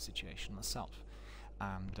gone to that situation myself?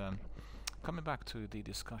 And coming back to the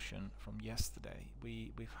discussion from yesterday,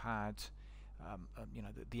 we've had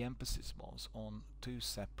the emphasis was on 2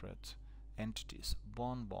 separate entities.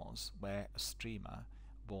 One was where a streamer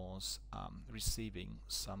was receiving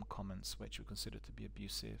some comments which we consider to be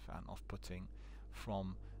abusive and off-putting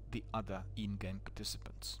from the other in-game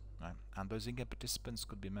participants. Right? And those in-game participants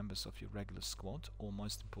could be members of your regular squad, or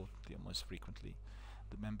most importantly, or most frequently,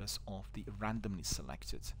 the members of the randomly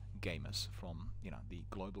selected gamers from the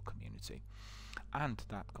global community, and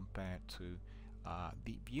that compared to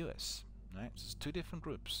the viewers. Right? So it's 2 different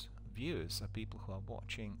groups. Viewers are people who are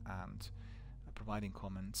watching and providing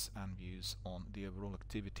comments and views on the overall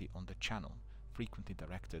activity on the channel, frequently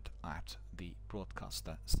directed at the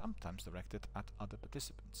broadcaster, sometimes directed at other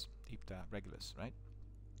participants if they're regulars, right?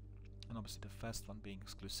 And obviously the first one being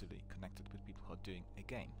exclusively connected with people who are doing a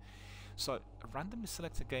game. So randomly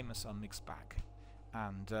selected gamers are a mixed bag,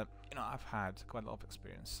 and I've had quite a lot of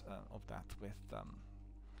experience of that with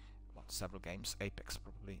several games, Apex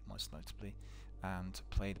probably most notably, and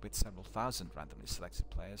played with several thousand randomly selected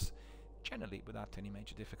players, generally without any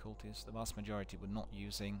major difficulties. The vast majority were not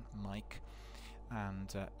using mic,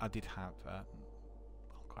 and I did have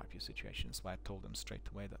quite a few situations where I told them straight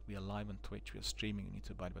away that we are live on Twitch, we are streaming, you need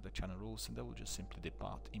to abide by the channel rules, and they will just simply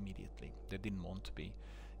depart immediately. They didn't want to be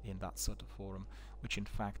in that sort of forum, which in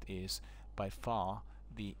fact is by far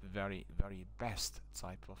the very, very best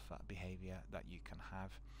type of behavior that you can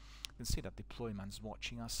have. You can see that Deployman's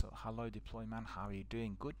watching us, so hello Deployman, how are you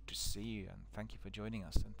doing? Good to see you, and thank you for joining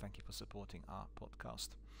us, and thank you for supporting our podcast.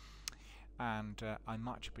 And I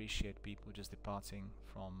much appreciate people just departing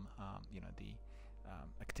from the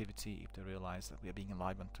activity if they realize that we are being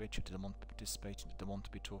live on Twitch, if they don't want to participate, if they want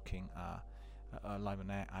to be talking live on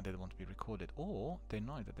air, and they don't want to be recorded, or they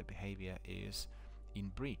know that the behavior is in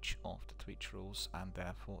breach of the Twitch rules and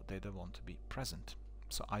therefore they don't want to be present.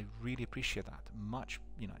 So I really appreciate that much.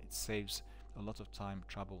 It saves a lot of time,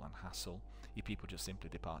 trouble and hassle if people just simply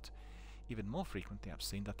depart. Even more frequently I've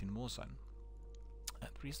seen that in Warzone. And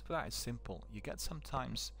the reason for that is simple. You get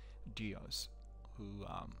sometimes duos who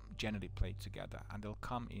generally play together, and they'll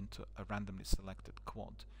come into a randomly selected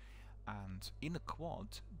quad, and in a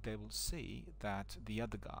quad they will see that the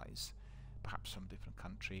other guys, perhaps from a different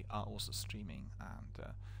country, are also streaming and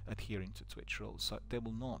adhering to Twitch rules, so they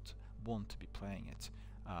will not want to be playing it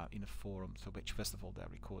in a forum through which, first of all, they're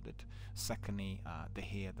recorded. Secondly, they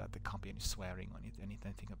hear that there can't be any swearing or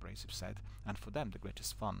anything abrasive said. And for them, the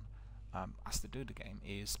greatest fun as they do the game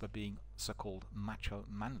is by being so-called macho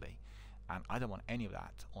manly. And I don't want any of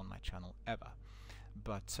that on my channel ever.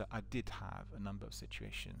 But I did have a number of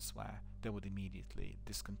situations where they would immediately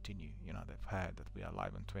discontinue. You know, they've heard that we are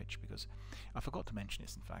live on Twitch, because I forgot to mention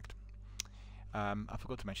this, in fact. I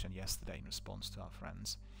forgot to mention it yesterday in response to our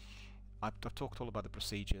friends. I've talked all about the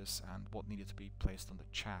procedures and what needed to be placed on the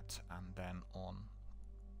chat, and then on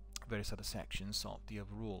various other sections of the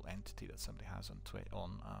overall entity that somebody has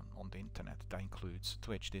on the internet. That includes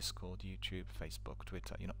Twitch, Discord, YouTube, Facebook,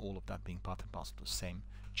 Twitter. You know, all of that being part and parcel of the same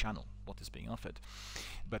channel, what is being offered.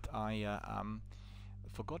 But I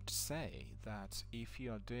forgot to say that if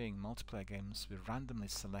you are doing multiplayer games with randomly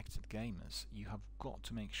selected gamers, you have got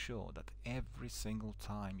to make sure that every single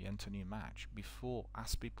time you enter a new match, before,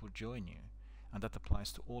 as people join you, and that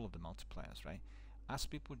applies to all of the multiplayers, right? As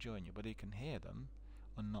people join you, whether you can hear them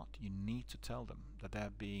or not, you need to tell them that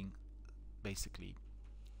they're being, basically,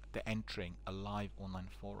 they're entering a live online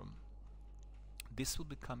forum. This will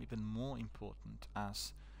become even more important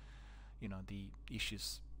as, you know, the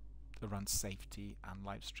issues around safety and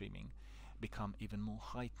live streaming become even more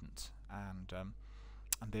heightened, and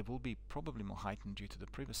they will be probably more heightened due to the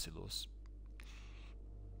privacy laws.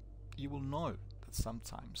 You will know that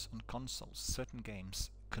sometimes on consoles certain games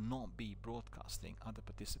cannot be broadcasting other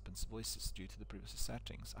participants' voices due to the privacy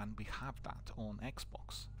settings, and we have that on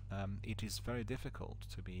Xbox. It is very difficult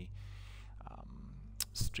to be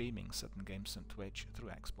streaming certain games on Twitch through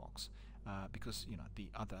Xbox, because, you know, the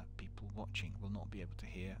other people watching will not be able to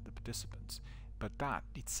hear the participants. But that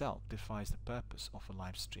itself defies the purpose of a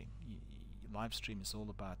live stream. Live stream is all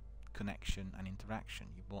about connection and interaction.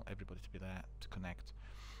 You want everybody to be there to connect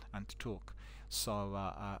and to talk. So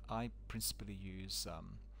I principally use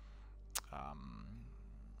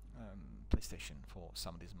PlayStation for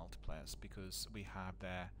some of these multiplayers, because we have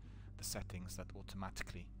there the settings that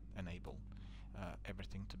automatically enable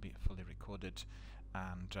everything to be fully recorded.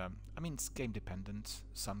 And I mean, it's game dependent.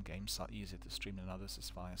 Some games are easier to stream than others as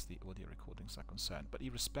far as the audio recordings are concerned, but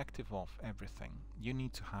irrespective of everything, you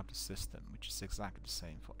need to have the system which is exactly the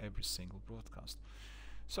same for every single broadcast.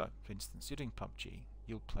 So, for instance, you're doing PUBG,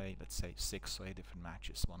 you'll play, let's say, 6 or 8 different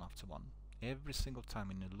matches one after one. Every single time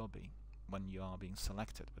in your lobby, when you are being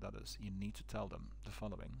selected with others, you need to tell them the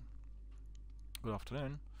following: good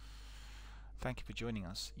afternoon, thank you for joining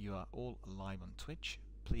us. You are all live on Twitch.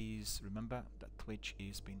 Please remember that Twitch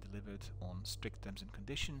is being delivered on strict terms and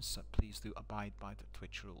conditions, so please do abide by the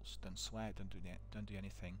Twitch rules. Don't swear, don't do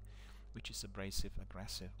anything which is abrasive,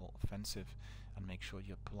 aggressive or offensive, and make sure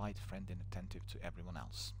you're polite, friendly and attentive to everyone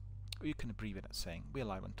else. Or you can abbreviate that saying, we're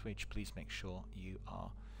live on Twitch, please make sure you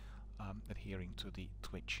are adhering to the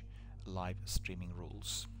Twitch live streaming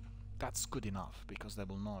rules. That's good enough, because they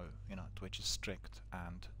will know, you know, Twitch is strict,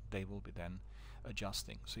 and they will be then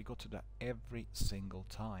adjusting. So you got to do that every single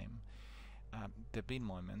time. There have been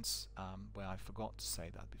moments where I forgot to say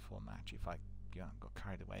that before a match, if I got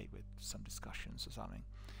carried away with some discussions or something,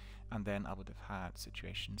 and then I would have had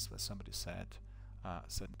situations where somebody said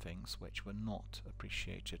certain things which were not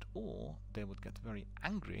appreciated, or they would get very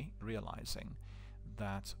angry realizing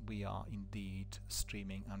that we are indeed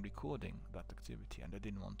streaming and recording that activity, and they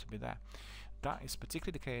didn't want to be there. That is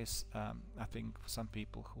particularly the case, I think, for some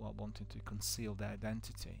people who are wanting to conceal their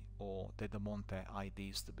identity, or they don't want their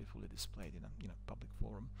IDs to be fully displayed in a public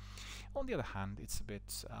forum. On the other hand, it's a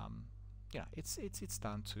bit, it's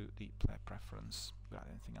down to the player preference without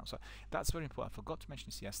anything else. So that's very important. I forgot to mention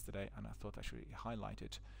this yesterday, and I thought I should highlight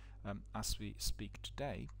it as we speak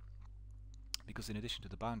today, because in addition to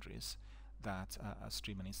the boundaries that a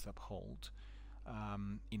streamer needs to uphold,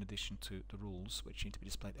 in addition to the rules which need to be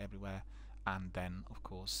displayed everywhere, and then of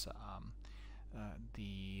course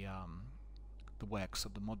the works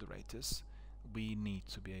of the moderators, we need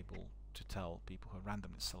to be able to tell people who are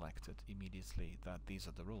randomly selected immediately that these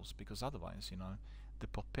are the rules, because otherwise, you know, they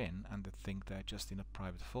pop in and they think they're just in a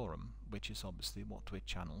private forum, which is obviously what Twitch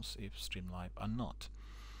channels, if streamed live, are not.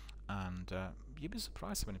 And you'd be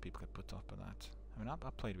surprised how many people get put off by that. I mean,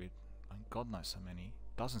 I've played with God knows how many,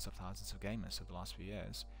 dozens of thousands of gamers over the last few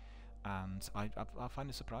years, and I find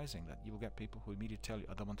it surprising that you will get people who immediately tell you,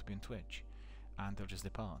 I don't want to be on Twitch, and they'll just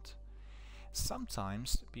depart.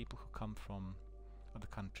 Sometimes people who come from other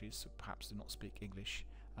countries who perhaps do not speak English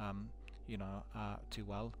too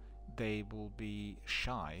well, they will be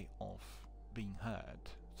shy of being heard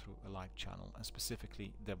through a live channel, and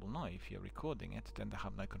specifically they will know if you're recording it, then they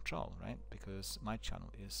have no control, right? Because my channel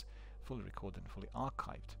is fully recorded and fully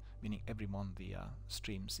archived, meaning every one of the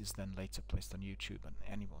streams is then later placed on YouTube and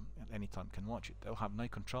anyone at any time can watch it. They'll have no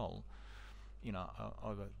control,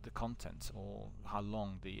 over the content or how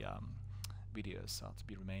long the videos are to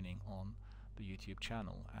be remaining on the YouTube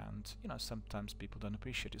channel. And sometimes people don't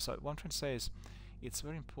appreciate it. So what I'm trying to say is, it's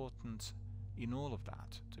very important in all of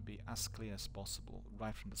that to be as clear as possible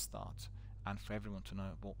right from the start, and for everyone to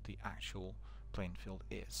know what the actual playing field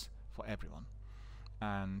is for everyone.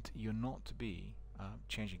 And you're not to be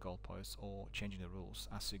changing goalposts or changing the rules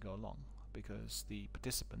as you go along, because the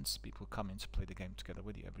participants, people who come in to play the game together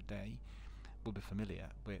with you every day, will be familiar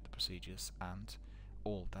with the procedures and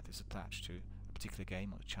all that is attached to a particular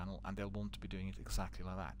game or a channel, and they'll want to be doing it exactly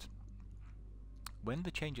like that. When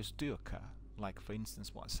the changes do occur, like for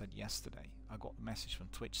instance what I said yesterday, I got a message from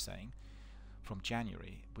Twitch saying from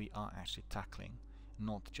January we are actually tackling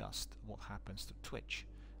not just what happens to Twitch,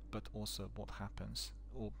 but also what happens,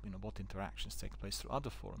 or what interactions take place through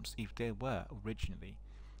other forums if they were originally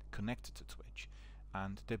connected to Twitch.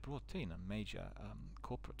 And they brought in a major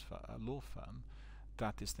corporate law firm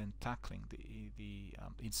that is then tackling the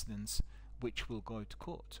incidents which will go to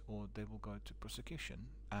court or they will go to prosecution.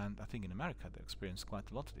 And I think in America they experience quite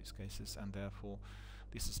a lot of these cases, and therefore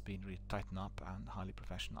this has been really tightened up and highly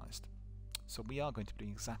professionalized. So we are going to be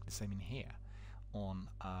doing exactly the same in here on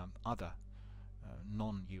other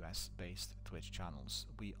non-US based Twitch channels.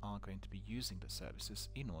 We are going to be using the services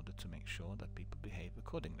in order to make sure that people behave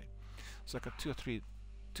accordingly. So like a two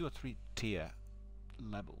or three tier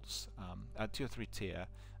levels, 2 or 3 tier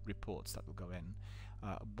reports that will go in.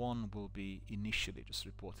 One will be initially just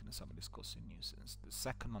reporting that somebody's causing nuisance. The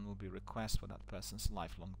second one will be a request for that person's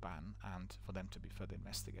lifelong ban and for them to be further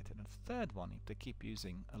investigated. And the third one, if they keep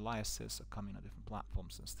using aliases or coming on different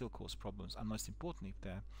platforms and still cause problems, and most importantly, if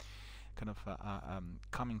they're kind of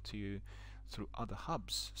coming to you through other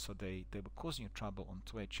hubs, so they were causing you trouble on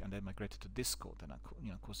Twitch and they migrated to Discord and are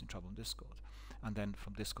causing trouble on Discord, and then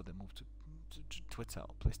from Discord they moved to Twitter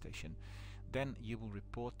or PlayStation, then you will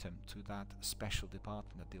report them to that special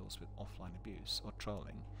department that deals with offline abuse or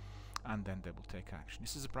trolling, and then they will take action.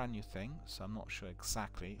 This is a brand new thing, so I'm not sure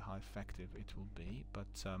exactly how effective it will be,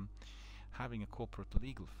 but having a corporate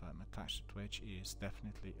legal firm attached to Twitch is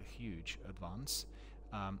definitely a huge advancement,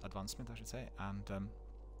 I should say, and I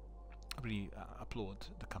really applaud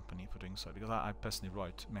the company for doing so, because I personally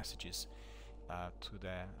wrote messages to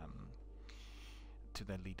their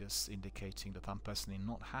leaders indicating that I'm personally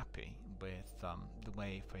not happy with the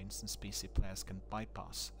way, for instance, PC players can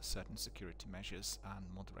bypass certain security measures and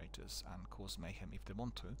moderators and cause mayhem if they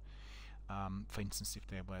want to. For instance, if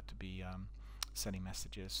they were to be sending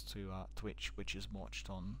messages to Twitch, which is watched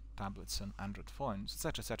on tablets and Android phones,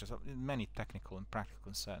 etc., etc. So many technical and practical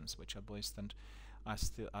concerns which are voiced, and I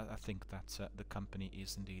think that the company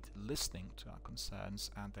is indeed listening to our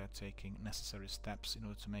concerns, and they're taking necessary steps in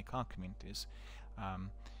order to make our communities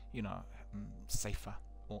safer,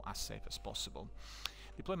 or as safe as possible.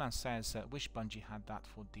 Deployman says, wish Bungie had that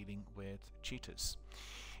for dealing with cheaters.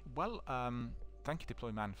 Well, thank you,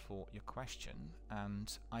 Deployman, for your question,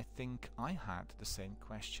 and I think I had the same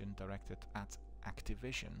question directed at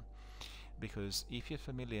Activision, because if you're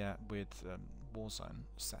familiar with Warzone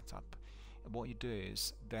setup, what you do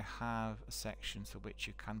is they have sections for which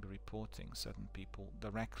you can be reporting certain people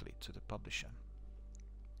directly to the publisher.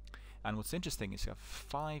 And what's interesting is you have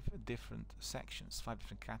 5 different sections, 5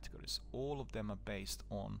 different categories. All of them are based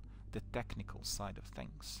on the technical side of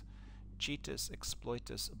things. Cheaters,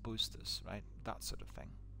 exploiters, boosters, right? That sort of thing.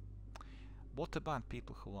 What about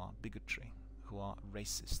people who are bigotry, who are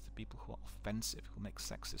racist, people who are offensive, who make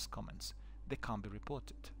sexist comments? They can't be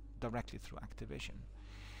reported directly through Activision.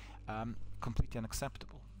 Completely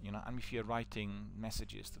unacceptable, and if you're writing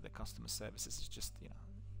messages to the customer services, it's just,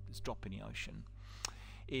 it's a drop in the ocean.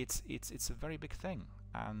 It's a very big thing,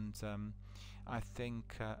 and I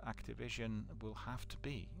think Activision will have to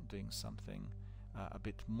be doing something a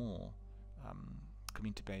bit more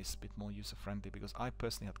community-based, a bit more user-friendly, because I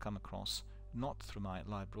personally had come across, not through my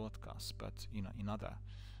live broadcasts, but in other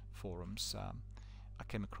forums, I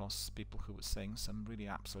came across people who were saying some really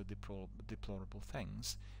absolutely deplorable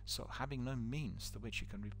things. So having no means to which you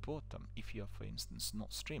can report them, if you're, for instance,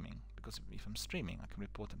 not streaming, because if I'm streaming, I can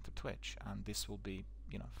report them to Twitch, and this will be,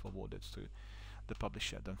 forwarded to the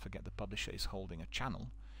publisher. Don't forget, the publisher is holding a channel,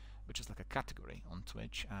 which is like a category on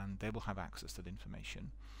Twitch, and they will have access to the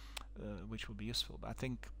information, which will be useful. But I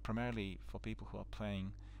think primarily for people who are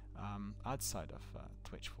playing outside of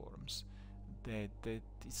Twitch forums,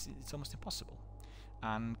 it's almost impossible.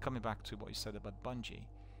 And coming back to what you said about Bungie,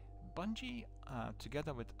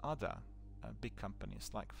 together with other big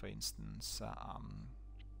companies, like for instance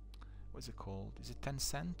what's it called? Is it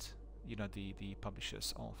Tencent? You know, the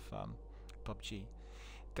publishers of PUBG.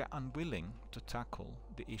 They're unwilling to tackle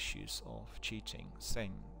the issues of cheating. The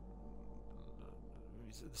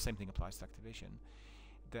same thing applies to Activision.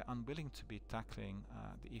 They're unwilling to be tackling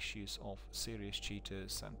the issues of serious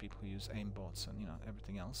cheaters and people who use aimbots and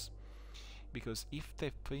everything else, because if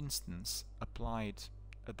they've, for instance, applied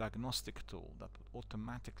a diagnostic tool that would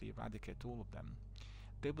automatically eradicate all of them,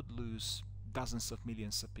 they would lose dozens of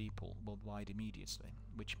millions of people worldwide immediately,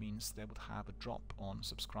 which means they would have a drop on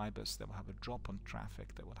subscribers, they would have a drop on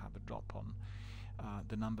traffic, they would have a drop on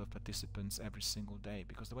the number of participants every single day,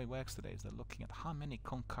 because the way it works today is they're looking at how many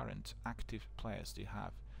concurrent active players do you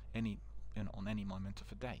have on any moment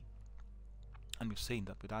of a day. And we've seen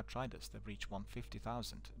that with Outriders, they've reached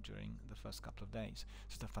 150,000 during the first couple of days.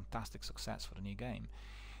 So it's a fantastic success for the new game.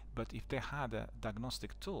 But if they had a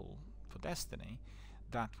diagnostic tool for Destiny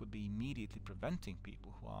that would be immediately preventing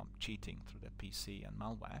people who are cheating through their PC and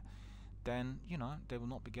malware, then they will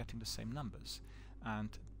not be getting the same numbers. And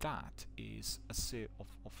that is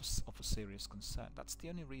of a serious concern. That's the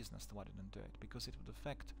only reason as to why they didn't do it, because it would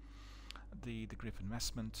affect the degree of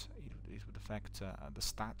investment, it would affect the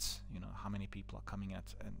stats, how many people are coming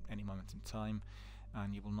at any moment in time.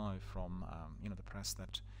 And you will know from the press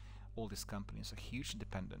that all these companies are hugely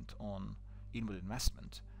dependent on inward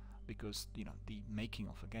investment, because the making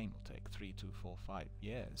of a game will take 3 to 4, 5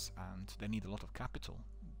 years, and they need a lot of capital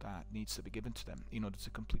that needs to be given to them in order to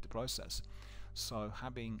complete the process. So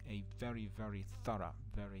having a very, very thorough,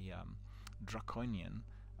 very draconian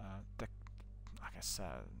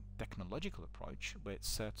technological approach with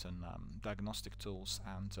certain diagnostic tools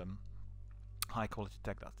and high quality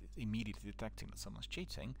tech that is immediately detecting that someone's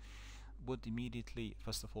cheating would immediately,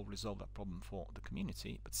 first of all, resolve that problem for the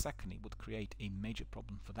community, but secondly would create a major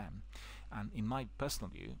problem for them. And in my personal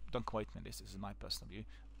view, don't quote me on this, this is my personal view,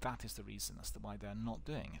 that is the reason as to why they're not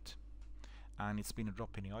doing it. And it's been a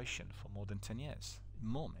drop in the ocean for more than 10 years,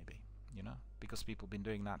 more maybe, because people have been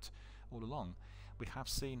doing that all along. We have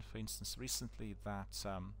seen, for instance, recently that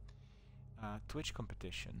Twitch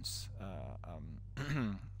competitions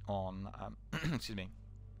on excuse me.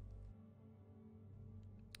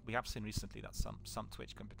 We have seen recently that some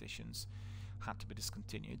Twitch competitions had to be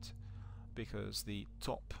discontinued because the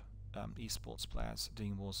top esports players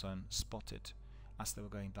doing Warzone spotted, as they were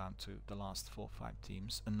going down to the last 4 or 5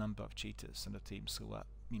 teams, a number of cheaters and the teams who were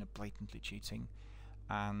blatantly cheating.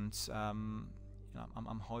 And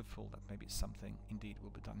I'm hopeful that maybe something indeed will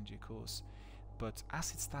be done in due course. But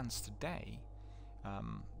as it stands today,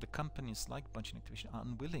 the companies like Bungie and Activision are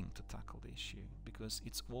unwilling to tackle the issue because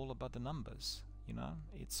it's all about the numbers.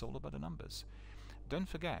 It's all about the numbers. Don't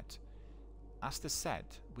forget, as they said,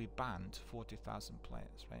 we banned 40,000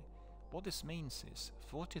 players, right? What this means is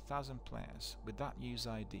 40,000 players with that user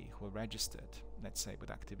ID who are registered, let's say with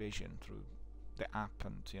Activision through the app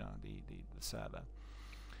and the server,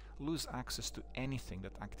 lose access to anything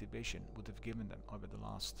that Activision would have given them over the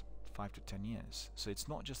last 5 to 10 years. So it's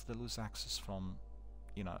not just they lose access from,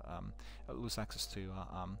 lose access to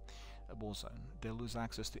Warzone. They'll lose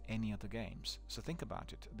access to any other games. So think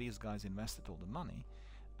about it. These guys invested all the money,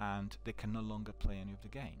 and they can no longer play any of the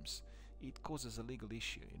games. It causes a legal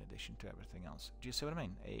issue in addition to everything else. Do you see what I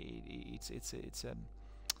mean?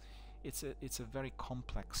 It's a very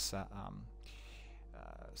complex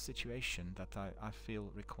situation that I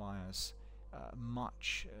feel requires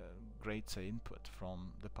much greater input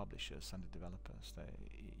from the publishers and the developers.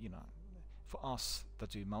 For us that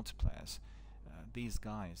do multiplayers, these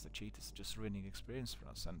guys, the cheaters, are just ruining experience for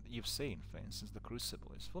us. And you've seen, for instance, the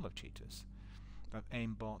Crucible is full of cheaters. They have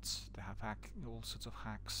aimbots, they have all sorts of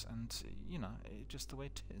hacks, and it's just the way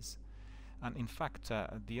it is. And in fact,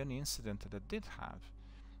 the only incident that I did have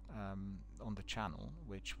on the channel,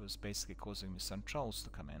 which was basically causing me some trolls to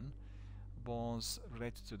come in, was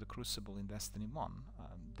related to the Crucible in Destiny 1.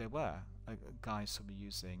 There were guys who were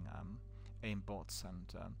using aimbots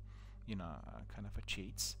and kind of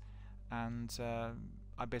cheats, and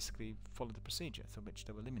I basically followed the procedure through which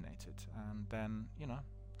they were eliminated, and then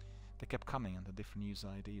they kept coming under different user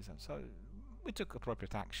IDs, and so we took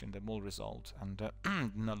appropriate action. They're all resolved, and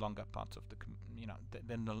no longer part of the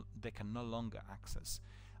they can no longer access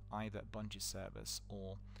either Bungie servers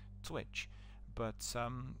or Twitch. But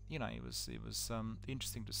it was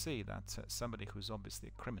interesting to see that somebody who's obviously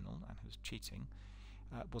a criminal and who's cheating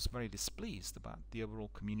was very displeased about the overall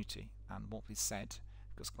community and what we said,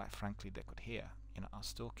 because quite frankly they could hear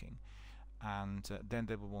us talking, and then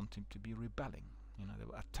they were wanting to be rebelling. They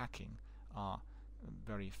were attacking our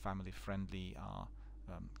very family-friendly,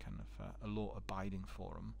 kind of a law-abiding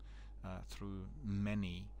forum through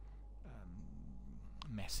many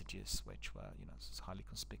messages which were, highly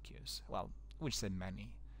conspicuous. Well, we say many,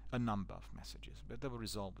 a number of messages, but they were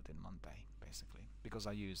resolved within one day, basically, because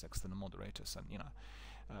I use external moderators and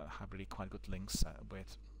have really quite good links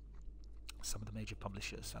with some of the major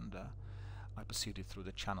publishers, and I pursued it through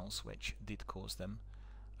the channels which did cause them,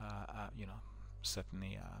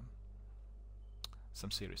 certainly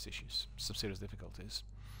some serious issues, some serious difficulties.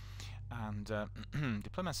 And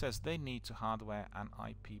deployment says they need to hardware and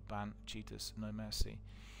IP ban cheaters, no mercy.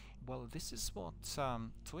 Well, this is what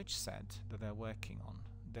Twitch said that they're working on.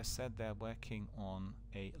 They said they're working on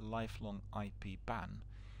a lifelong IP ban,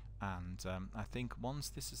 and I think once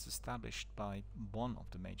this is established by one of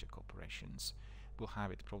the major corporations, we'll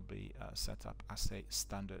have it probably set up as a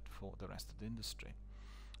standard for the rest of the industry.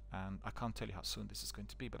 And I can't tell you how soon this is going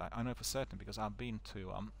to be, but I know for certain because I've been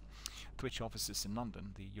to Twitch offices in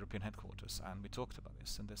London, the European headquarters, and we talked about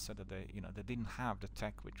this, and they said that they didn't have the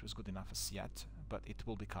tech which was good enough as yet, but it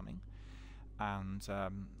will be coming. And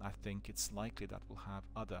I think it's likely that we'll have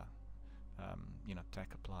other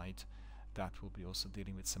tech applied that will be also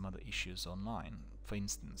dealing with some other issues online. For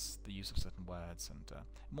instance, the use of certain words and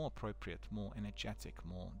more appropriate, more energetic,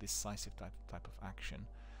 more decisive type of action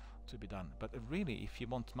to be done. But really, if you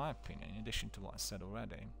want my opinion, in addition to what I said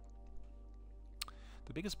already,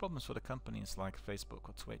 the biggest problems for the companies like Facebook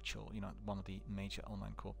or Twitch or one of the major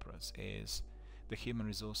online corporates is the human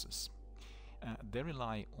resources. They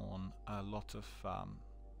rely on a lot of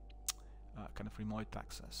kind of remote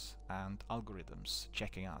access and algorithms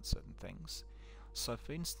checking out certain things. So,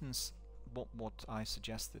 for instance, what I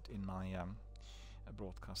suggested in my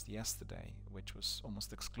broadcast yesterday, which was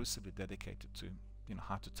almost exclusively dedicated to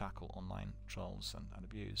how to tackle online trolls and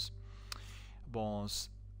abuse, was,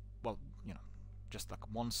 well, just like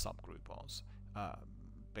one subgroup was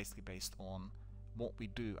basically based on what we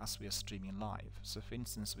do as we are streaming live. So for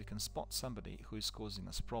instance, we can spot somebody who is causing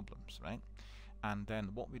us problems, right? And then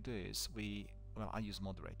what we do is I use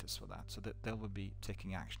moderators for that, so that they will be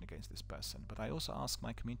taking action against this person. But I also ask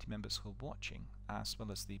my community members who are watching, as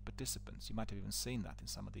well as the participants. You might have even seen that in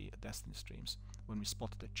some of the Destiny streams, when we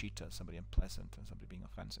spotted a cheater, somebody unpleasant and somebody being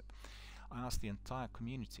offensive. I asked the entire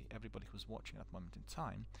community, everybody who's watching at that moment in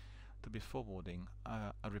time, to be forwarding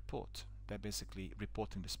a report. They're basically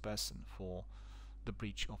reporting this person for the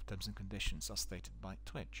breach of terms and conditions as stated by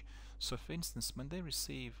Twitch. So for instance, when they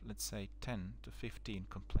receive, let's say, 10 to 15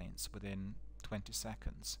 complaints within 20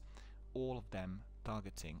 seconds, all of them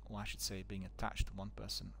targeting, or I should say being attached to one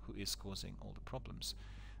person who is causing all the problems,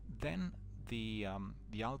 then the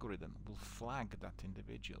algorithm will flag that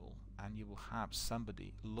individual, and you will have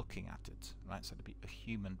somebody looking at it, right? So it'll be a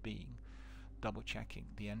human being double checking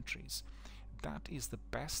the entries. That is the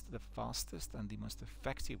best, the fastest and the most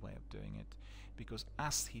effective way of doing it, because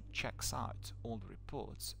as he checks out all the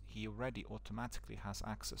reports, he already automatically has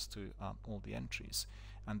access to all the entries,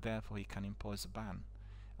 and therefore he can impose a ban,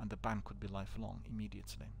 and the ban could be lifelong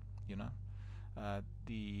immediately.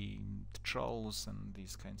 The trolls and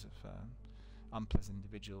these kinds of unpleasant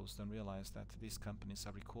individuals don't realize that these companies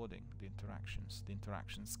are recording the interactions. The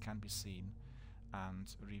interactions can be seen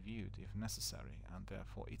and reviewed if necessary, and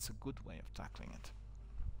therefore it's a good way of tackling it.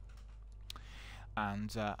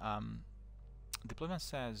 And deployment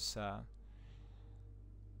says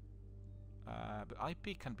but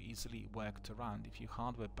IP can be easily worked around. If you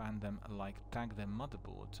hardware ban them, like tag their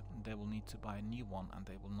motherboard, they will need to buy a new one and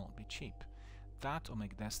they will not be cheap. That or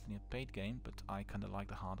make Destiny a paid game, but I kinda like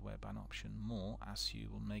the hardware ban option more, as you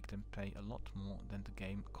will make them pay a lot more than the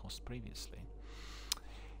game cost previously.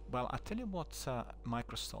 Well, I'll tell you what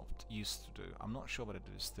Microsoft used to do. I'm not sure whether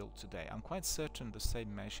it is still today. I'm quite certain the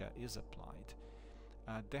same measure is applied.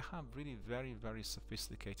 They have really very, very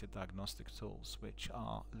sophisticated diagnostic tools which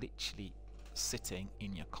are literally sitting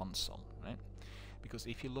in your console, right? Because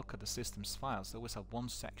if you look at the system's files, they always have one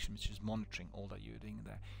section which is monitoring all that you're doing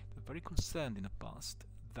there. They're very concerned in the past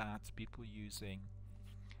that people using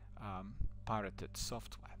pirated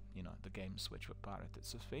software, the games which were pirated.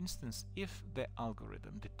 So for instance, if the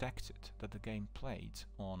algorithm detected that the game played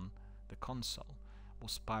on the console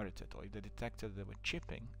was pirated, or if they detected they were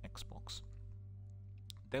chipping Xbox,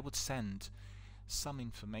 they would send some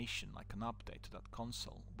information like an update to that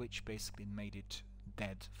console, which basically made it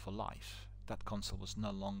dead for life. That console was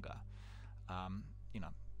no longer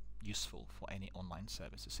useful for any online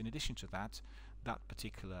services. In addition to that, that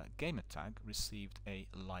particular gamer tag received a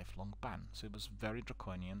lifelong ban. So it was very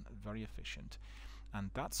draconian, very efficient,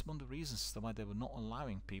 and that's one of the reasons why they were not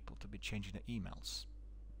allowing people to be changing their emails.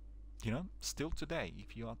 Still today,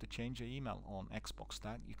 if you have to change your email on Xbox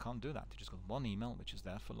tag, you can't do that. You just got one email which is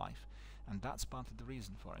there for life, and that's part of the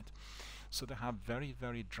reason for it. So they have very,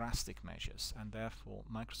 very drastic measures, and therefore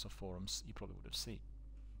Microsoft forums, you probably would have seen,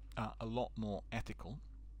 are a lot more ethical,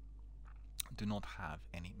 do not have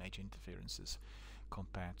any major interferences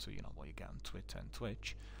compared to what you get on Twitter and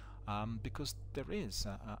Twitch, because there is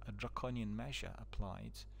a draconian measure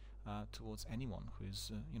applied towards anyone who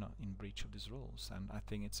is in breach of these rules. And I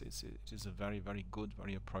think it is a very, very good,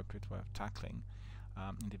 very appropriate way of tackling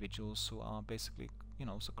individuals who are basically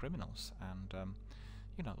also criminals, and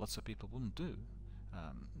lots of people wouldn't do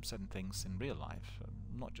certain things in real life,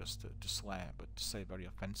 not just to swear, but to say very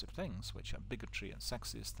offensive things which are bigotry and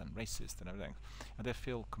sexist and racist and everything, and they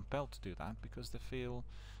feel compelled to do that because they feel,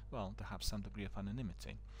 well, they have some degree of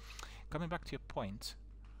anonymity. Coming back to your point,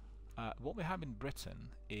 what we have in Britain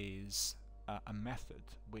is a method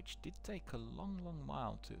which did take a long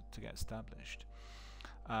while to get established.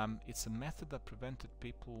 It's a method that prevented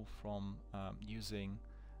people from using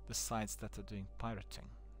the sites that are doing pirating,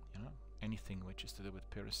 anything which is to do with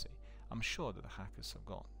piracy. I'm sure that the hackers have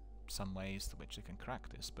got some ways to which they can crack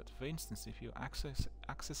this, but for instance, if you're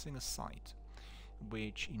accessing a site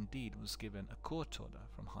which indeed was given a court order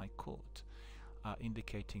from High Court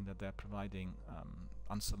indicating that they're providing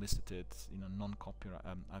unsolicited,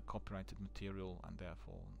 copyrighted material, and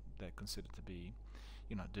therefore they're considered to be,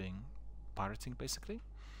 doing pirating basically,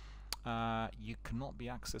 you cannot be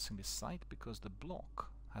accessing this site because the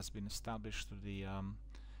block has been established through the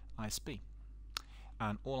ISP,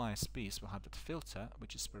 and all ISPs will have that filter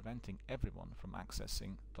which is preventing everyone from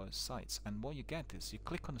accessing those sites. And what you get is, you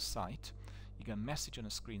click on a site, you get a message on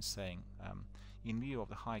the screen saying, in view of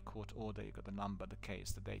the High Court order, you got the number, the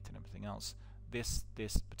case, the date and everything else, this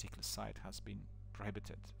particular site has been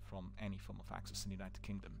prohibited from any form of access in the United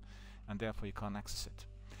Kingdom, and therefore you can't access it.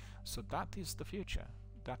 So that is the future,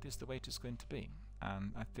 that is the way it is going to be.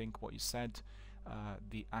 And I think what you said,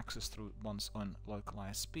 the access through one's own local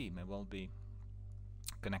ISP may well be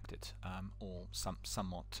connected or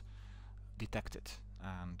somewhat detected,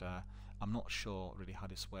 and I'm not sure really how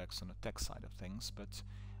this works on the tech side of things, but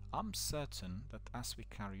I'm certain that as we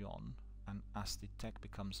carry on and as the tech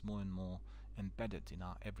becomes more and more embedded in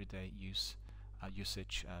our everyday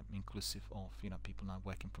usage, inclusive of people now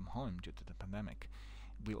working from home due to the pandemic,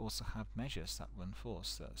 we also have measures that will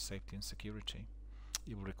enforce safety and security.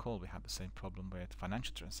 You will recall we had the same problem with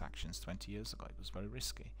financial transactions 20 years ago. It was very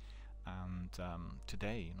risky, and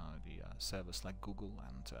today the servers like Google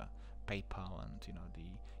and PayPal and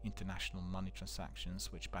the international money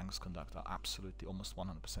transactions which banks conduct are absolutely almost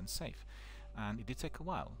 100% safe, and it did take a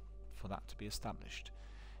while for that to be established.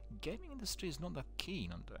 Gaming industry is not that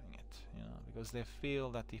keen on doing it, because they feel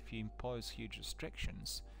that if you impose huge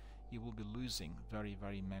restrictions, you will be losing very,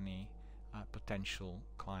 very many potential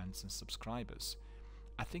clients and subscribers.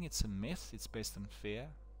 I think it's a myth, it's based on fear,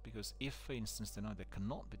 because if, for instance, they know they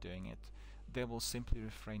cannot be doing it, they will simply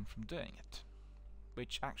refrain from doing it,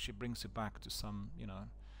 which actually brings you back to some,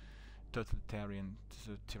 totalitarian,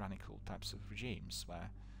 tyrannical types of regimes where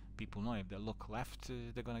people know if they look left,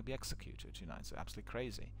 they're going to be executed. It's absolutely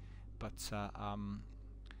crazy. But I'm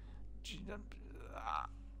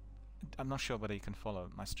not sure whether you can follow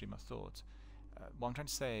my stream of thought. What I'm trying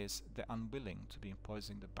to say is they're unwilling to be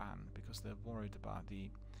imposing the ban because they're worried about the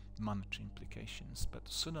monetary implications, but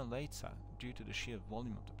sooner or later, due to the sheer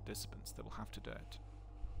volume of the participants, they will have to do it.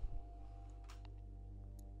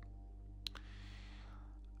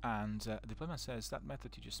 And the diplomat says that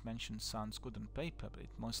method you just mentioned sounds good on paper, but it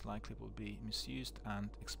most likely will be misused and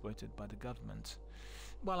exploited by the government.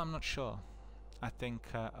 Well, I'm not sure. I think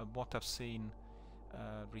what I've seen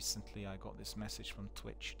recently, I got this message from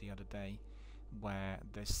Twitch the other day where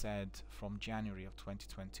they said from January of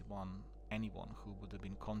 2021, anyone who would have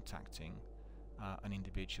been contacting an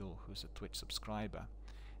individual who's a Twitch subscriber,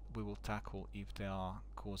 we will tackle if they are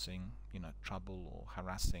causing trouble or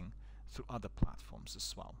harassing through other platforms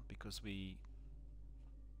as well, because we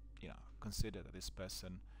consider that this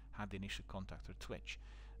person had the initial contact through Twitch,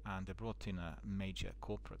 and they brought in a major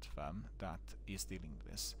corporate firm that is dealing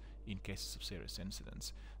with this in cases of serious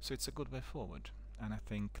incidents. So it's a good way forward, and I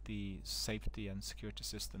think the safety and security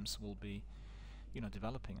systems will be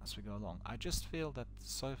developing as we go along. I just feel that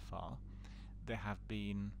so far there have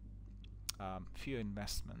been few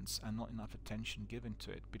investments and not enough attention given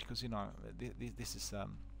to it, because this is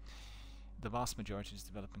the vast majority of these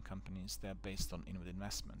developing companies, they're based on inward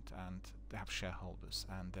investment, and they have shareholders,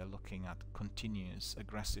 and they're looking at continuous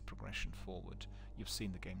aggressive progression forward. You've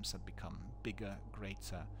seen the games have become bigger,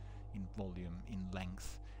 greater in volume, in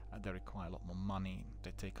length. They require a lot more money,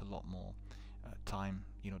 they take a lot more time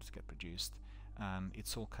in order to get produced, and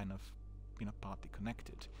it's all kind of partly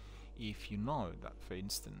connected. If you know that, for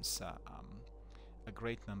instance, a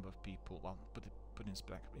great number of people, well, put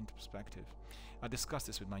into perspective, I discussed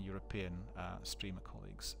this with my European streamer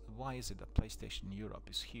colleagues. Why is it that PlayStation in Europe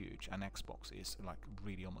is huge and Xbox is like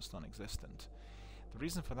really almost non-existent? The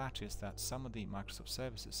reason for that is that some of the Microsoft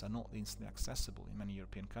services are not instantly accessible in many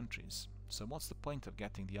European countries. So what's the point of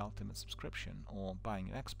getting the ultimate subscription or buying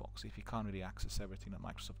an Xbox if you can't really access everything that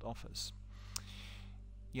Microsoft offers?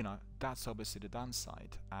 That's obviously the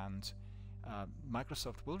downside, and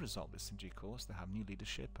Microsoft will resolve this in due course. They have new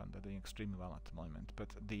leadership and they're doing extremely well at the moment, but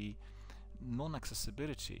the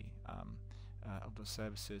non-accessibility of those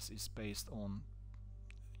services is based on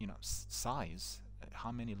size.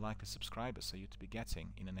 How many likely subscribers are you to be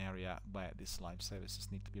getting in an area where these live services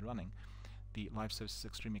need to be running? The live service is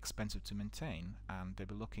extremely expensive to maintain, and they'll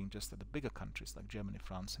be looking just at the bigger countries like Germany,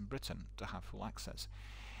 France and Britain to have full access.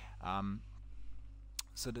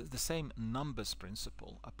 So the same numbers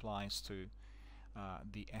principle applies to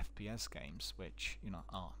the FPS games, which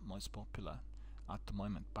are most popular at the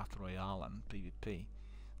moment, Battle Royale and PvP.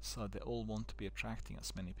 So they all want to be attracting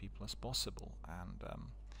as many people as possible,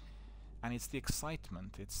 and it's the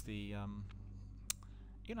excitement, it's the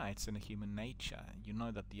it's in human nature. You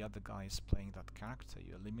know that the other guy is playing that character,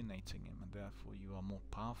 you're eliminating him, and therefore you are more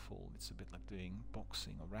powerful. It's a bit like doing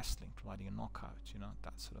boxing or wrestling, providing a knockout,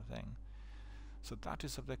 that sort of thing. So that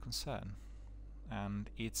is of their concern, and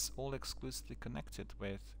it's all exclusively connected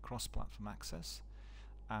with cross-platform access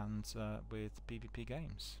and with PvP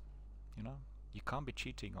games. You can't be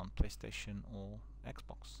cheating on PlayStation or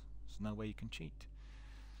Xbox. There's no way you can cheat.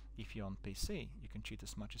 If you're on PC, you can cheat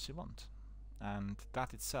as much as you want, and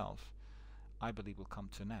that itself, I believe, will come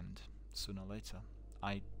to an end sooner or later.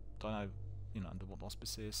 I don't know, under what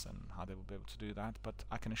auspices and how they will be able to do that, but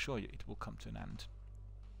I can assure you it will come to an end.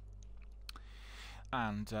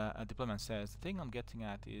 And a deployment says, the thing I'm getting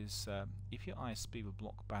at is if your ISP will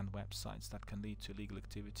block banned websites that can lead to illegal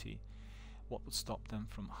activity, what would stop them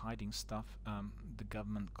from hiding stuff the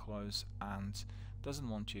government close and doesn't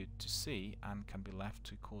want you to see and can be left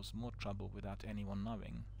to cause more trouble without anyone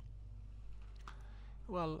knowing?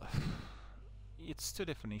 Well, it's two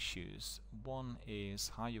different issues. One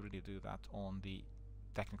is how you really do that on the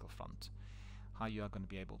technical front, how you are going to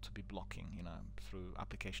be able to be blocking, through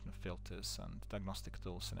application of filters and diagnostic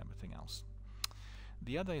tools and everything else.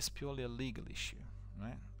 The other is purely a legal issue,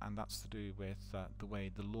 right? And that's to do with the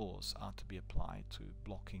way the laws are to be applied to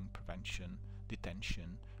blocking, prevention,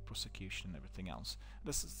 detention, prosecution, and everything else.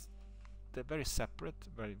 They're very separate,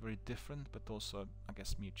 very, very different, but also, I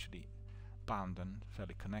guess, mutually bound and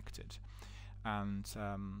fairly connected. And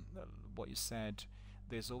what you said,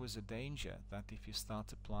 there's always a danger that if you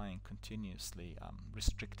start applying continuously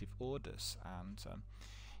restrictive orders and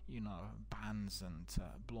bans and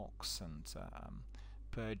blocks and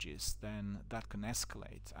purges, then that can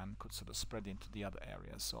escalate and could sort of spread into the other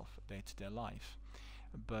areas of day-to-day life.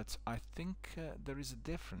 But I think there is a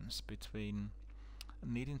difference between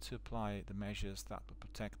needing to apply the measures that will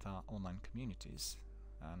protect our online communities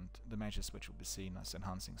and the measures which will be seen as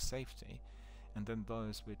enhancing safety, and then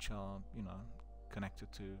those which are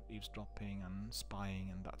connected to eavesdropping and spying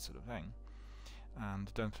and that sort of thing.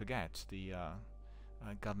 And don't forget, the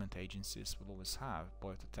government agencies will always have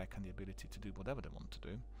both the tech and the ability to do whatever they want to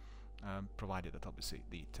do, provided that obviously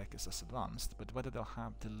the tech is as advanced. But whether they'll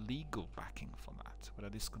have the legal backing for that, whether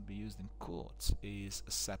this could be used in courts, is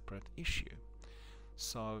a separate issue.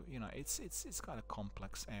 So it's quite a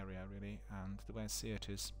complex area really, and the way I see it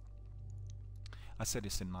is, I said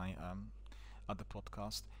this in my other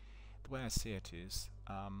podcast, the way I see it is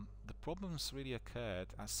the problems really occurred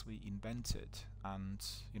as we invented and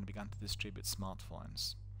began to distribute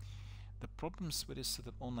smartphones. The problems with this sort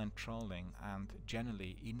of online trolling and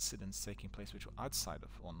generally incidents taking place which were outside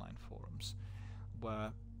of online forums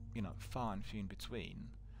were far and few in between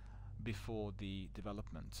before the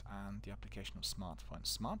development and the application of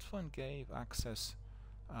smartphones. Smartphone gave access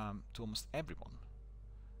to almost everyone,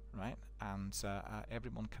 right? And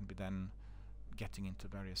everyone can be then getting into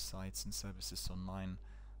various sites and services online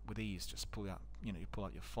with ease. Just pull out, you pull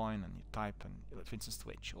out your phone and you type, and for instance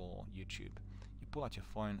Twitch or YouTube, you pull out your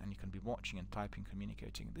phone and you can be watching and typing,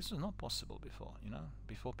 communicating. This was not possible before.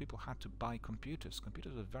 Before people had to buy computers.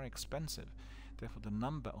 Computers were very expensive. Therefore, the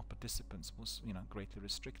number of participants was, greatly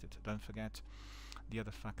restricted. Don't forget, the other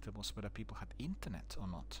factor was whether people had internet or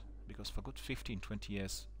not, because for a good 15-20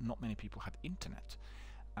 years, not many people had internet.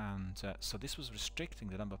 And so this was restricting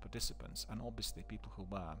the number of participants, and obviously people who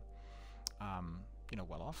were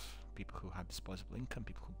well off, people who had disposable income,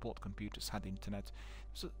 people who bought computers, had the internet.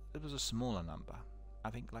 It was a smaller number. I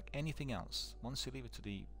think like anything else, once you leave it to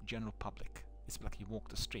the general public, it's like you walk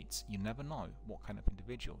the streets. You never know what kind of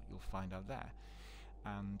individual you'll find out there.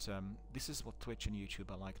 And this is what Twitch and YouTube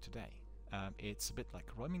are like today. It's a bit like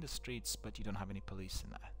roaming the streets, but you don't have any police in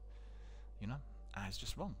there. And it's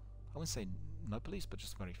just wrong. I wouldn't say no police, but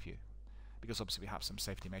just very few. Because obviously we have some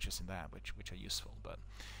safety measures in there which are useful, but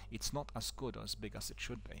it's not as good or as big as it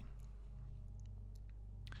should be.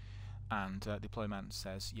 And deployment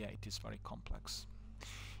says, yeah, it is very complex.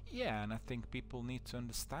 Yeah, and I think people need to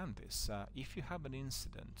understand this. If you have an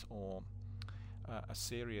incident or a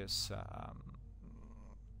serious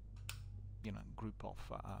group of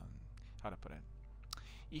how to put it,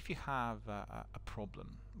 if you have a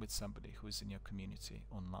problem with somebody who is in your community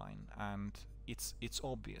online, and it's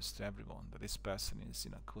obvious to everyone that this person is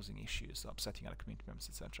causing issues, upsetting other community members,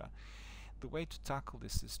 etc., the way to tackle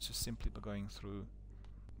this is just simply by going through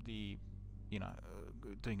the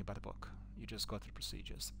doing it by the book. You just go through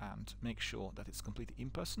procedures and make sure that it's completely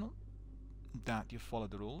impersonal, that you follow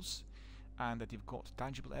the rules, and that you've got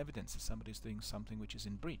tangible evidence that somebody is doing something which is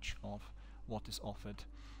in breach of what is offered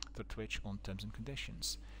through Twitch on terms and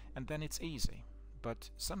conditions. And then it's easy. But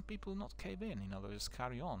some people not cave in, they just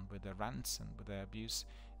carry on with their rants and with their abuse,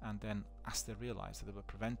 and then as they realize that they were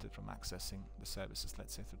prevented from accessing the services,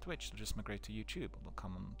 let's say through Twitch, they'll just migrate to YouTube, or they'll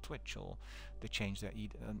come on Twitch, or they change their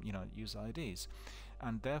user IDs.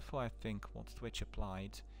 And therefore I think what Twitch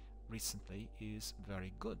applied recently is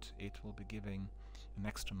very good. It will be giving an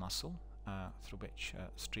extra muscle through which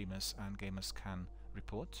streamers and gamers can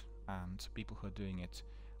report, and people who are doing it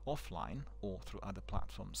offline or through other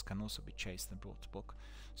platforms can also be chased and brought to book.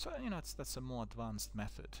 So that's a more advanced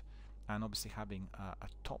method, and obviously having a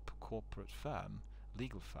top corporate firm,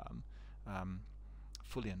 legal firm,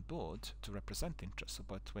 fully on board to represent the interests of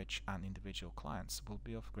both Twitch and individual clients will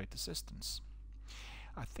be of great assistance.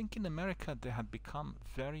 I think in America they had become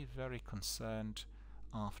very, very concerned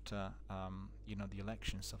after the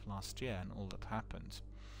elections of last year and all that happened,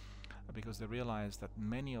 because they realized that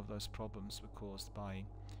many of those problems were caused by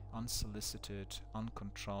unsolicited,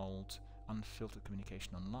 uncontrolled, unfiltered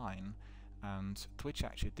communication online. And Twitch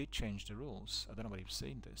actually did change the rules. I don't know whether you've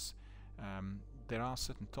seen this. There are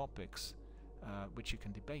certain topics which you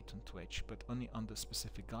can debate on Twitch, but only under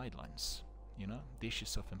specific guidelines. The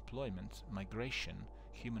issues of employment, migration,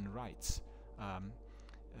 human rights,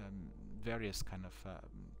 various kind of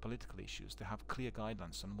political issues. They have clear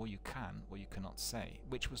guidelines on what you can, what you cannot say,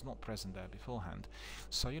 which was not present there beforehand.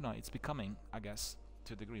 So it's becoming, I guess,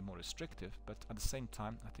 to a degree more restrictive, but at the same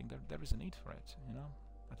time I think there is a need for it.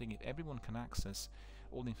 I think if everyone can access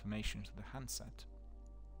all the information to the handset,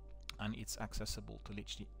 and it's accessible to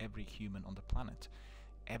literally every human on the planet,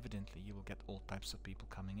 evidently you will get all types of people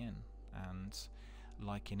coming in. And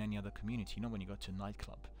like in any other community, when you go to a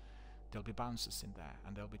nightclub, there'll be bouncers in there,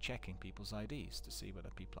 and they'll be checking people's IDs to see whether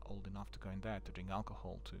people are old enough to go in there to drink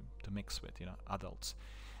alcohol, to mix with adults.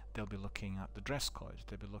 They'll be looking at the dress code.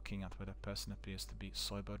 They'll be looking at whether a person appears to be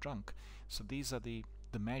sober or drunk. So these are the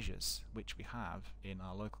measures which we have in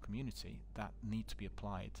our local community that need to be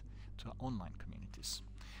applied to our online communities.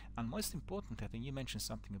 And most importantly, I think you mentioned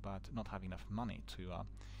something about not having enough money to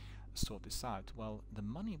sort this out. Well, the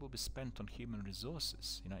money will be spent on human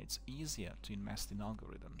resources. It's easier to invest in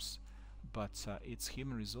algorithms, but it's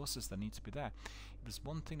human resources that need to be there. There's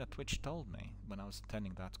one thing that Twitch told me when I was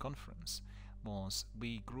attending that conference, was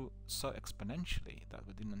we grew so exponentially that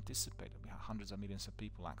we didn't anticipate that we have hundreds of millions of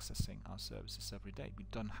people accessing our services every day. We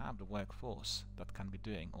don't have the workforce that can be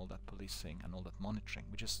doing all that policing and all that monitoring.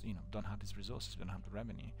 We just don't have these resources, we don't have the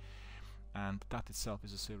revenue, and that itself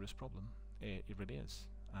is a serious problem. It really is.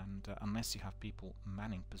 And unless you have people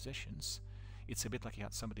manning positions, it's a bit like you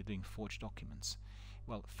had somebody doing forged documents.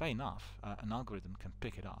 Well, fair enough, an algorithm can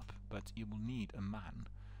pick it up, but you will need a man,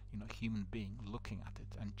 human being, looking at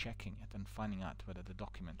it and checking it and finding out whether the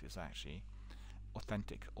document is actually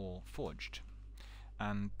authentic or forged.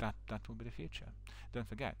 And that will be the future. Don't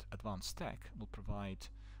forget, advanced tech will provide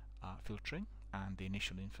filtering and the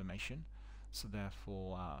initial information, so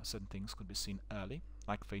therefore certain things could be seen early.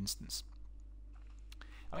 Like for instance,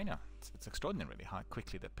 it's extraordinary really how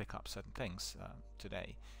quickly they pick up certain things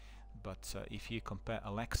today. But if you compare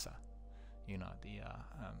Alexa, the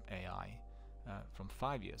AI from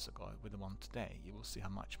 5 years ago with the one today, you will see how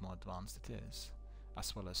much more advanced it is,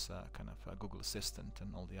 as well as Google Assistant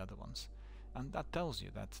and all the other ones. And that tells you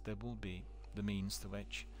that there will be the means to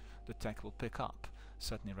which the tech will pick up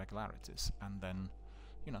certain irregularities, and then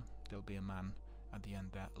there'll be a man at the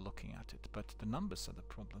end there looking at it. But the numbers are the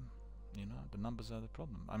problem. You know, the numbers are the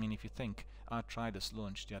problem. I mean, if you think, I tried this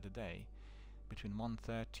launch the other day, between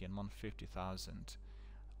 130 and 150,000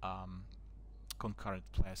 concurrent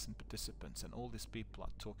players and participants, and all these people are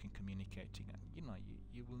talking, communicating, and you know,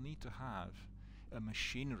 you will need to have a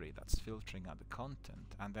machinery that's filtering out the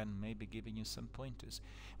content and then maybe giving you some pointers.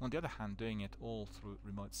 On the other hand, doing it all through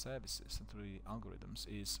remote services and through algorithms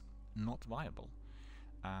is not viable.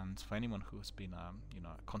 And for anyone who has been you know,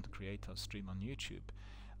 a content creator or streamer on YouTube,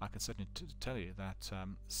 I can certainly tell you that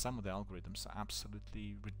some of the algorithms are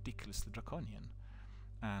absolutely ridiculously draconian,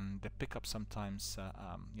 and they pick up sometimes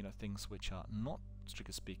you know, things which are not,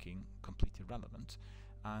 strictly speaking, completely relevant,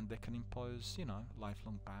 and they can impose, you know,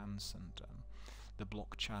 lifelong bans and the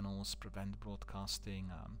block channels, prevent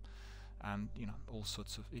broadcasting, and you know, all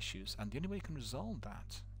sorts of issues. And the only way you can resolve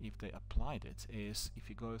that, if they applied it, is if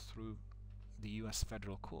you go through the US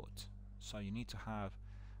federal court. So you need to have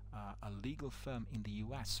a legal firm in the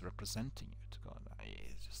US representing you to go there.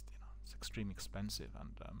 It's just, you know, it's extremely expensive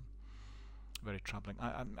and very troubling.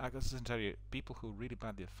 I guess I can tell you, people who are really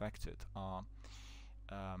badly affected are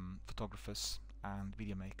photographers and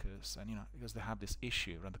video makers, and you know, because they have this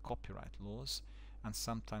issue around the copyright laws, and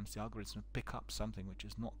sometimes the algorithm will pick up something which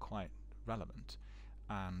is not quite relevant.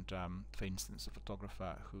 And for instance, a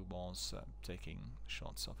photographer who was taking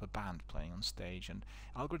shots of a band playing on stage, and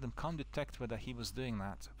algorithm can't detect whether he was doing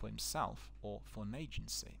that for himself or for an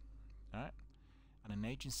agency, right? And an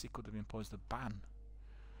agency could have imposed a ban,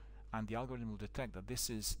 and the algorithm will detect that this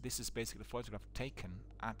is basically a photograph taken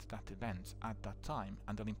at that event at that time,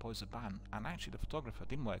 and they'll impose a ban. And actually, the photographer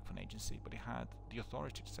didn't work for an agency, but he had the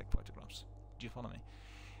authority to take photographs. Do you follow me?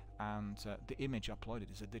 And the image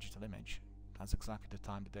uploaded is a digital image, has exactly the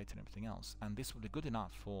time, the date, and everything else. And this will be good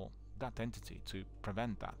enough for that entity to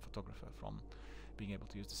prevent that photographer from being able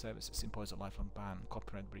to use the services, impose a lifelong ban,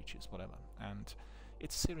 copyright breaches, whatever. And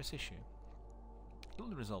it's a serious issue. It will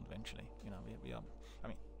be resolved eventually. You know, we are. I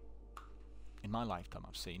mean, in my lifetime,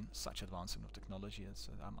 I've seen such advancement of technology. As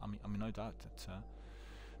I mean, no doubt that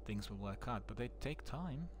things will work out, but they take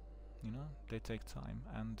time. You know, they take time,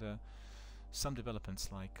 and some developments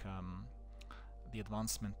like the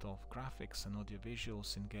advancement of graphics and audio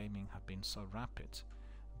visuals in gaming have been so rapid,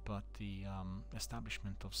 but the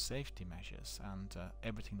establishment of safety measures and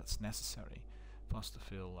everything that's necessary for us to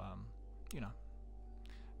feel, you know,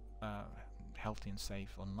 healthy and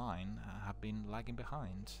safe online have been lagging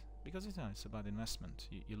behind, because you know, it's about investment.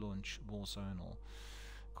 You launch Warzone or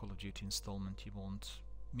Call of Duty installment, you want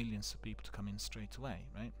millions of people to come in straight away,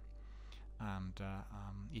 right? And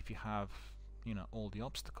if you have, you know, all the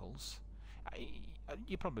obstacles,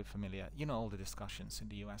 you're probably familiar, you know, all the discussions in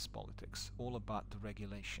the US politics, all about the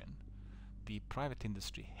regulation. The private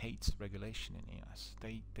industry hates regulation in the US.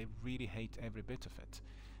 They really hate every bit of it.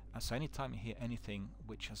 So anytime you hear anything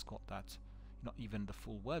which has got that, not even the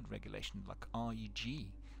full word regulation, like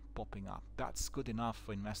REG popping up, that's good enough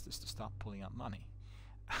for investors to start pulling out money.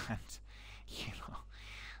 And, you know,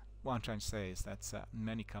 what I'm trying to say is that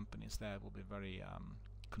many companies there will be very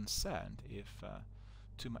concerned if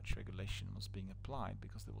too much regulation was being applied,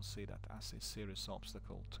 because they will see that as a serious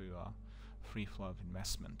obstacle to free flow of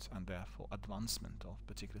investment and therefore advancement of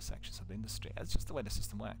particular sections of the industry. That's just the way the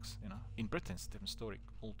system works. You know, in Britain it's a different story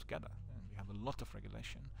altogether, and we have a lot of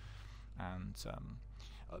regulation, and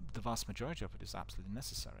the vast majority of it is absolutely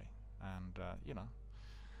necessary. And you know,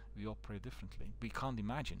 we operate differently. We can't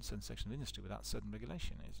imagine certain sections of the industry without certain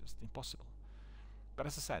regulation. It's just impossible. But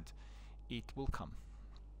as I said, it will come.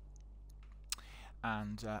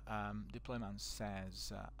 And Deployment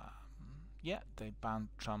says, yeah, they banned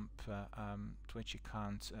Trump Twitch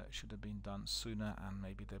account, should have been done sooner, and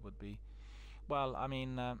maybe there would be. Well, I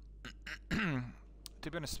mean,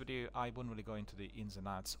 to be honest with you, I wouldn't really go into the ins and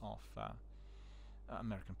outs of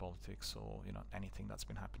American politics, or you know, anything that's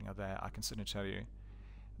been happening out there. I can certainly tell you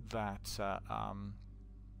that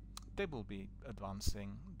they will be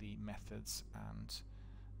advancing the methods and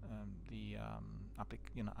the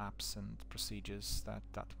apps and procedures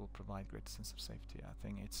that will provide greater sense of safety. I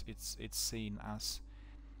think it's seen as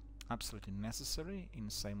absolutely necessary, in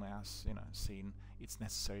the same way as, you know, seen it's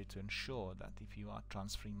necessary to ensure that if you are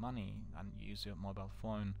transferring money and you use your mobile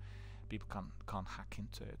phone, people can't hack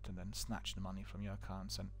into it and then snatch the money from your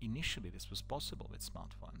accounts. And initially this was possible with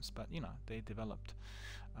smartphones, but you know, they developed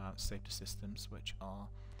safety systems which are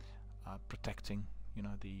protecting, you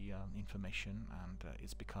know, the information, and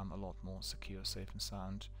it's become a lot more secure, safe and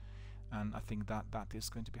sound. And I think that is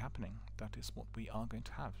going to be happening. That is what we are going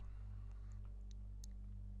to have.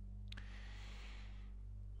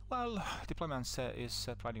 Well, Deployment is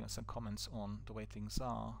providing us some comments on the way things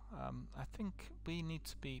are. I think we need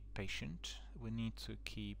to be patient. We need to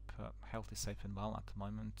keep healthy, safe and well at the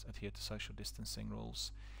moment, adhere to social distancing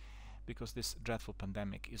rules, because this dreadful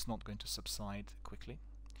pandemic is not going to subside quickly.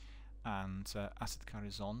 And as it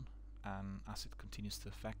carries on, and as it continues to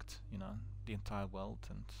affect, the entire world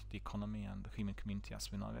and the economy and the human community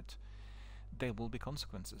as we know it, there will be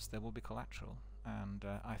consequences, there will be collateral. And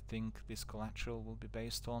I think this collateral will be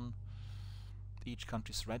based on each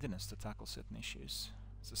country's readiness to tackle certain issues.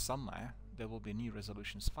 So somewhere there will be new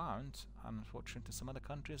resolutions found, and unfortunately in some other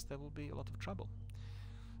countries there will be a lot of trouble.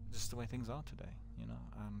 Just the way things are today,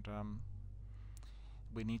 and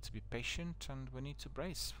we need to be patient and we need to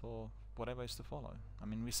brace for whatever is to follow. I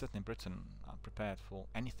mean, we certainly in Britain are prepared for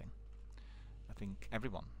anything. I think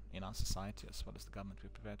everyone in our society, as well as the government, we're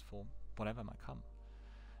prepared for whatever might come.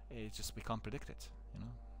 It's just we can't predict it,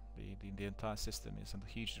 The entire system is under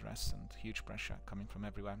huge stress and huge pressure coming from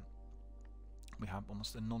everywhere. We have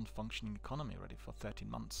almost a non-functioning economy already for 13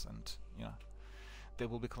 months, and there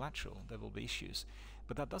will be collateral, there will be issues,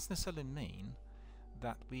 but that doesn't necessarily mean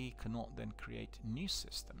that we cannot then create new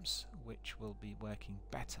systems which will be working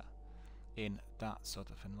better in that sort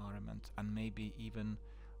of environment, and maybe even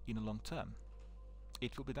in a long term.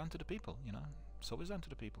 It will be down to the people, it's always down to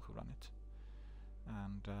the people who run it.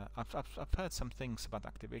 And I've heard some things about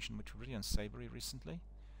activation which were really unsavory recently,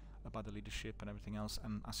 about the leadership and everything else,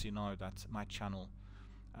 and as you know, that my channel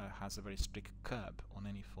has a very strict curb on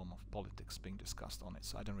any form of politics being discussed on it,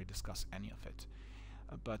 so I don't really discuss any of it.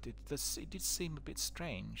 But it did seem a bit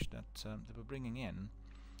strange that they were bringing in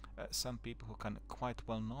some people who are kind of quite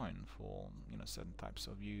well known for certain types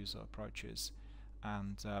of views or approaches,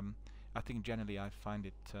 and I think generally I find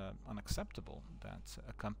it unacceptable that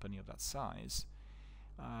a company of that size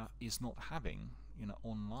is not having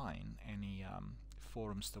online any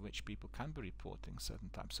forums to which people can be reporting certain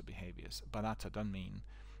types of behaviors. By that I don't mean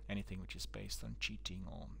anything which is based on cheating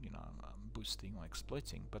or boosting or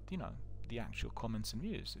exploiting, but the actual comments and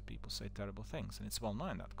views that people say terrible things. And it's well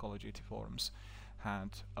known that Call of Duty forums had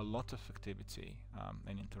a lot of activity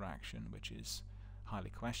and interaction which is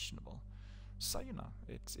highly questionable. So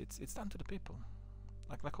it's down to the people,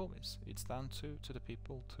 like always. It's down to the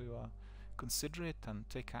people to consider it and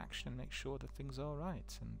take action and make sure that things are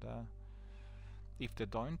alright. And if they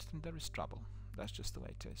don't, then there is trouble. That's just the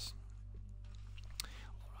way it is.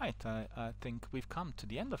 Alright, I think we've come to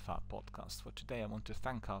the end of our podcast for today. I want to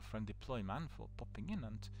thank our friend Deployman for popping in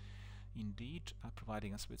and indeed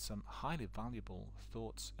providing us with some highly valuable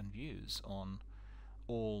thoughts and views on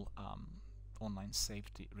all online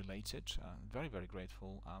safety related. Very, very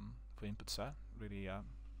grateful for input, sir. Really,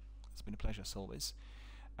 it's been a pleasure as always.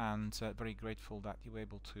 And very grateful that you were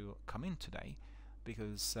able to come in today,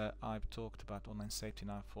 because I've talked about online safety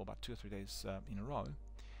now for about 2 or 3 days in a row,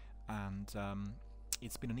 and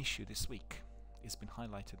it's been an issue this week. It's been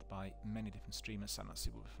highlighted by many different streamers, and as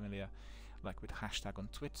you will be familiar, like with hashtag on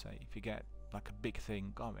Twitter, if you get like a big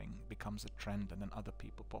thing going, it becomes a trend and then other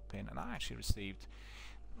people pop in. And I actually received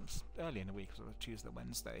early in the week, sort of Tuesday,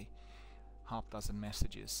 Wednesday, half dozen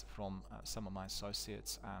messages from some of my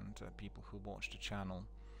associates and people who watched the channel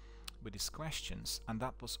with these questions, and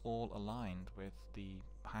that was all aligned with the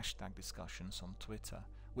hashtag discussions on Twitter,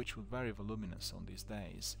 which were very voluminous on these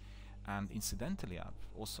days. And incidentally, I've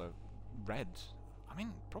also read, I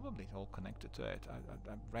mean, probably all connected to it,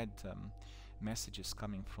 I've read messages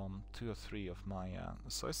coming from 2 or 3 of my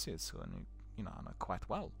associates who I know quite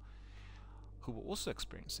well, who were also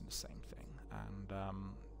experiencing the same thing. And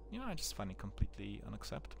I just find it completely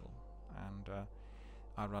unacceptable. And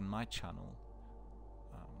I run my channel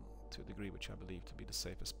to a degree which I believe to be the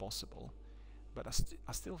safest possible, but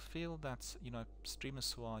I still feel that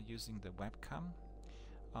streamers who are using the webcam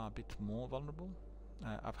are a bit more vulnerable.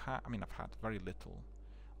 I've had very little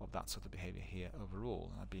of that sort of behavior here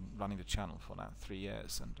overall. I've been running the channel for now 3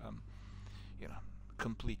 years, and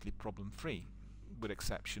completely problem free, with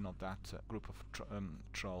exception of that group of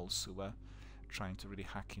trolls who were trying to really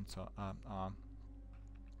hack into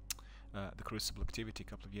the Crucible activity a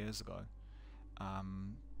couple of years ago.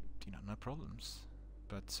 No problems,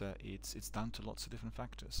 but it's down to lots of different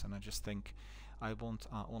factors, and I just think I want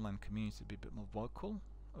our online community to be a bit more vocal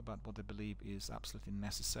about what they believe is absolutely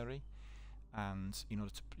necessary, and in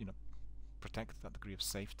order to protect that degree of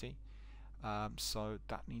safety. So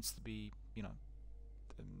that needs to be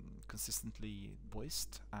consistently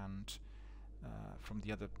voiced, and from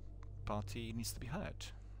the other party it needs to be heard,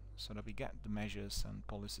 so that we get the measures and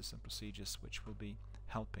policies and procedures which will be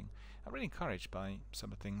helping. I'm really encouraged by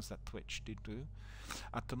some of the things that Twitch did do.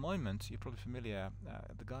 At the moment, you're probably familiar,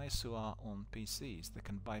 the guys who are on PCs, they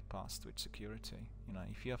can bypass Twitch security. You know,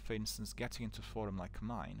 if you're, for instance, getting into a forum like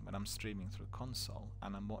mine, when I'm streaming through a console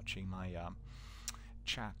and I'm watching my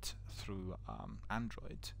chat through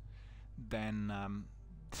Android, then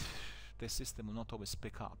the system will not always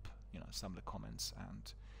pick up, you know, some of the comments,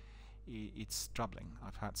 and it's troubling.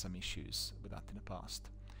 I've had some issues with that in the past,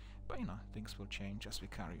 but you know, things will change as we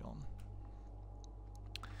carry on.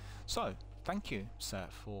 So thank you, sir,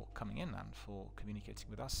 for coming in and for communicating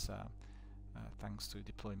with us. Thanks to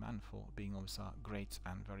DeployMan for being always a great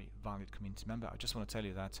and very valued community member. I just want to tell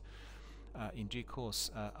you that in due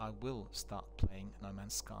course I will start playing No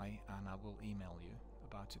Man's Sky, and I will email you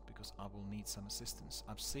about it because I will need some assistance.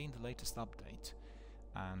 I've seen the latest update,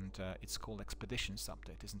 and it's called Expeditions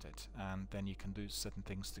Update, isn't it? And then you can do certain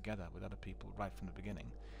things together with other people right from the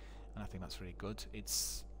beginning, and I think that's really good.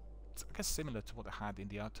 It's I guess similar to what I had in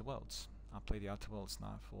the Outer Worlds. I played the Outer Worlds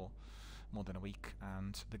now for more than a week,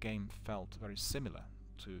 and the game felt very similar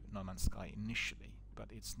to No Man's Sky initially, but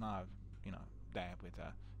it's now, you know, there with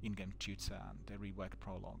a in-game tutor and the reworked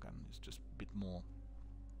prologue, and it's just a bit more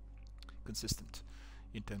consistent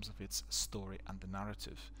in terms of its story and the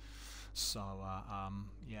narrative. So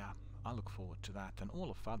yeah, I look forward to that and all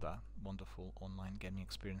of other wonderful online gaming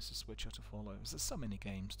experiences which are to follow. There's so many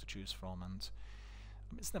games to choose from, and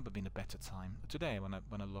it's never been a better time. Today, when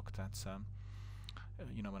I looked at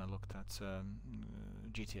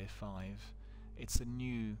GTA 5, it's a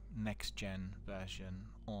new next-gen version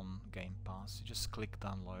on Game Pass. You just click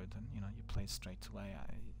download, and you know, you play straight away.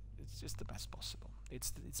 It's just the best possible.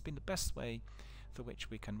 It's been the best way through which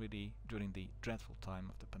we can really, during the dreadful time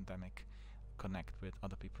of the pandemic, connect with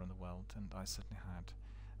other people in the world. And I certainly had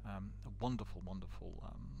a wonderful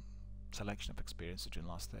selection of experiences during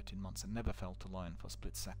the last 13 months, and never felt alone for a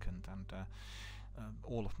split second. And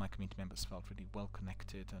all of my community members felt really well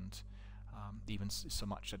connected, and even so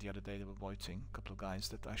much that the other day they were voting, a couple of guys,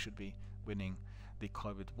 that I should be winning the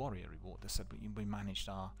COVID Warrior Reward. They said we managed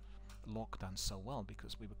our lockdown so well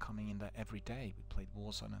because we were coming in there every day. We played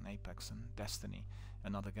Warzone and Apex and Destiny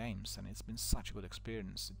and other games, and it's been such a good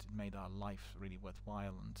experience. It made our life really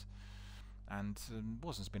worthwhile, and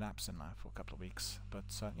Warzone's been absent now for a couple of weeks, but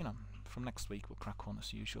you know, from next week we'll crack on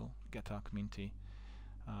as usual, get our community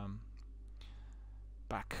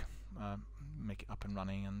back, make it up and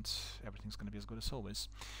running, and everything's going to be as good as always.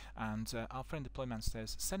 And our friend DeployMan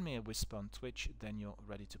says, send me a whisper on Twitch, then you're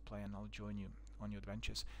ready to play and I'll join you on your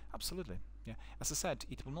adventures. Absolutely, yeah. As I said,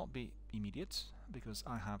 it will not be immediate because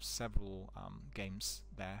I have several games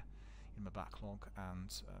there in my backlog,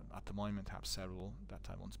 and at the moment I have several that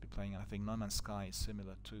I want to be playing. And I think No Man's Sky is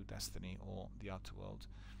similar to Destiny or The Outer World.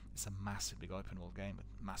 It's a massive big open world game with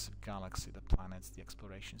massive galaxy, the planets, the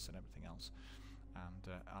explorations and everything else.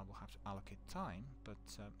 And I will have to allocate time, but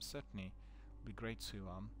certainly it would be great to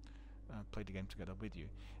play the game together with you.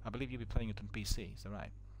 I believe you'll be playing it on PC, is that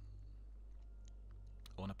right?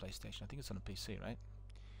 Or on a PlayStation. I think it's on a PC, right?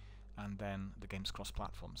 And then the game's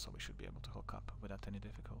cross-platform, so we should be able to hook up without any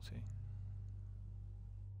difficulty.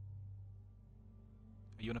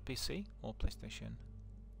 Are you on a PC or PlayStation?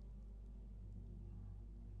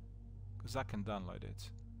 Because I can download it.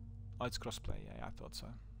 Oh, it's cross-play, yeah, I thought so.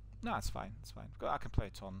 No, it's fine, it's fine. I can play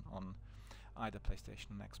it on either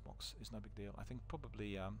PlayStation or Xbox. It's no big deal. I think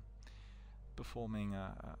probably performing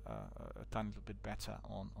a tiny little bit better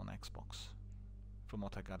on Xbox, from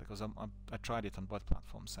what I gather, because I tried it on both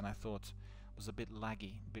platforms and I thought it was a bit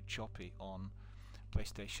laggy, a bit choppy on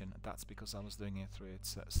PlayStation. That's because I was doing it through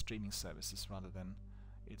its streaming services rather than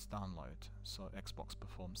its download, so Xbox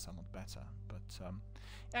performs somewhat better. But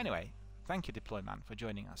anyway, thank you, DeployMan, for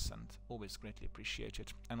joining us, and always greatly appreciate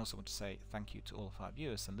it. And also want to say thank you to all of our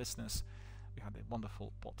viewers and listeners. We had a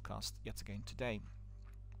wonderful podcast yet again today,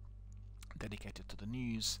 dedicated to the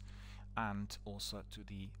news and also to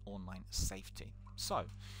the online safety. So, I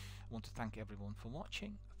want to thank everyone for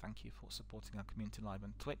watching. Thank you for supporting our community live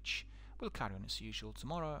on Twitch. We'll carry on as usual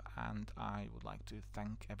tomorrow, and I would like to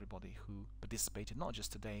thank everybody who participated, not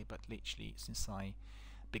just today, but literally since I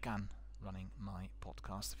began running my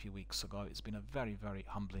podcast a few weeks ago. It's been a very, very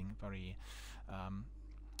humbling, very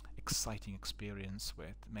exciting experience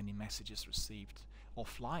with many messages received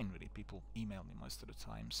offline, really. People email me most of the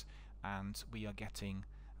times, and we are getting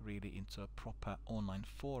really into a proper online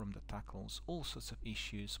forum that tackles all sorts of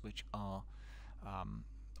issues which are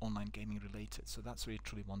online gaming related. So that's really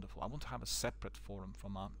truly wonderful. I want to have a separate forum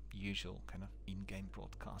from our usual kind of in-game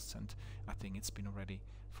broadcasts, and I think it's been already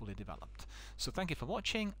fully developed. So thank you for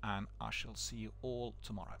watching, and I shall see you all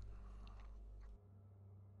tomorrow.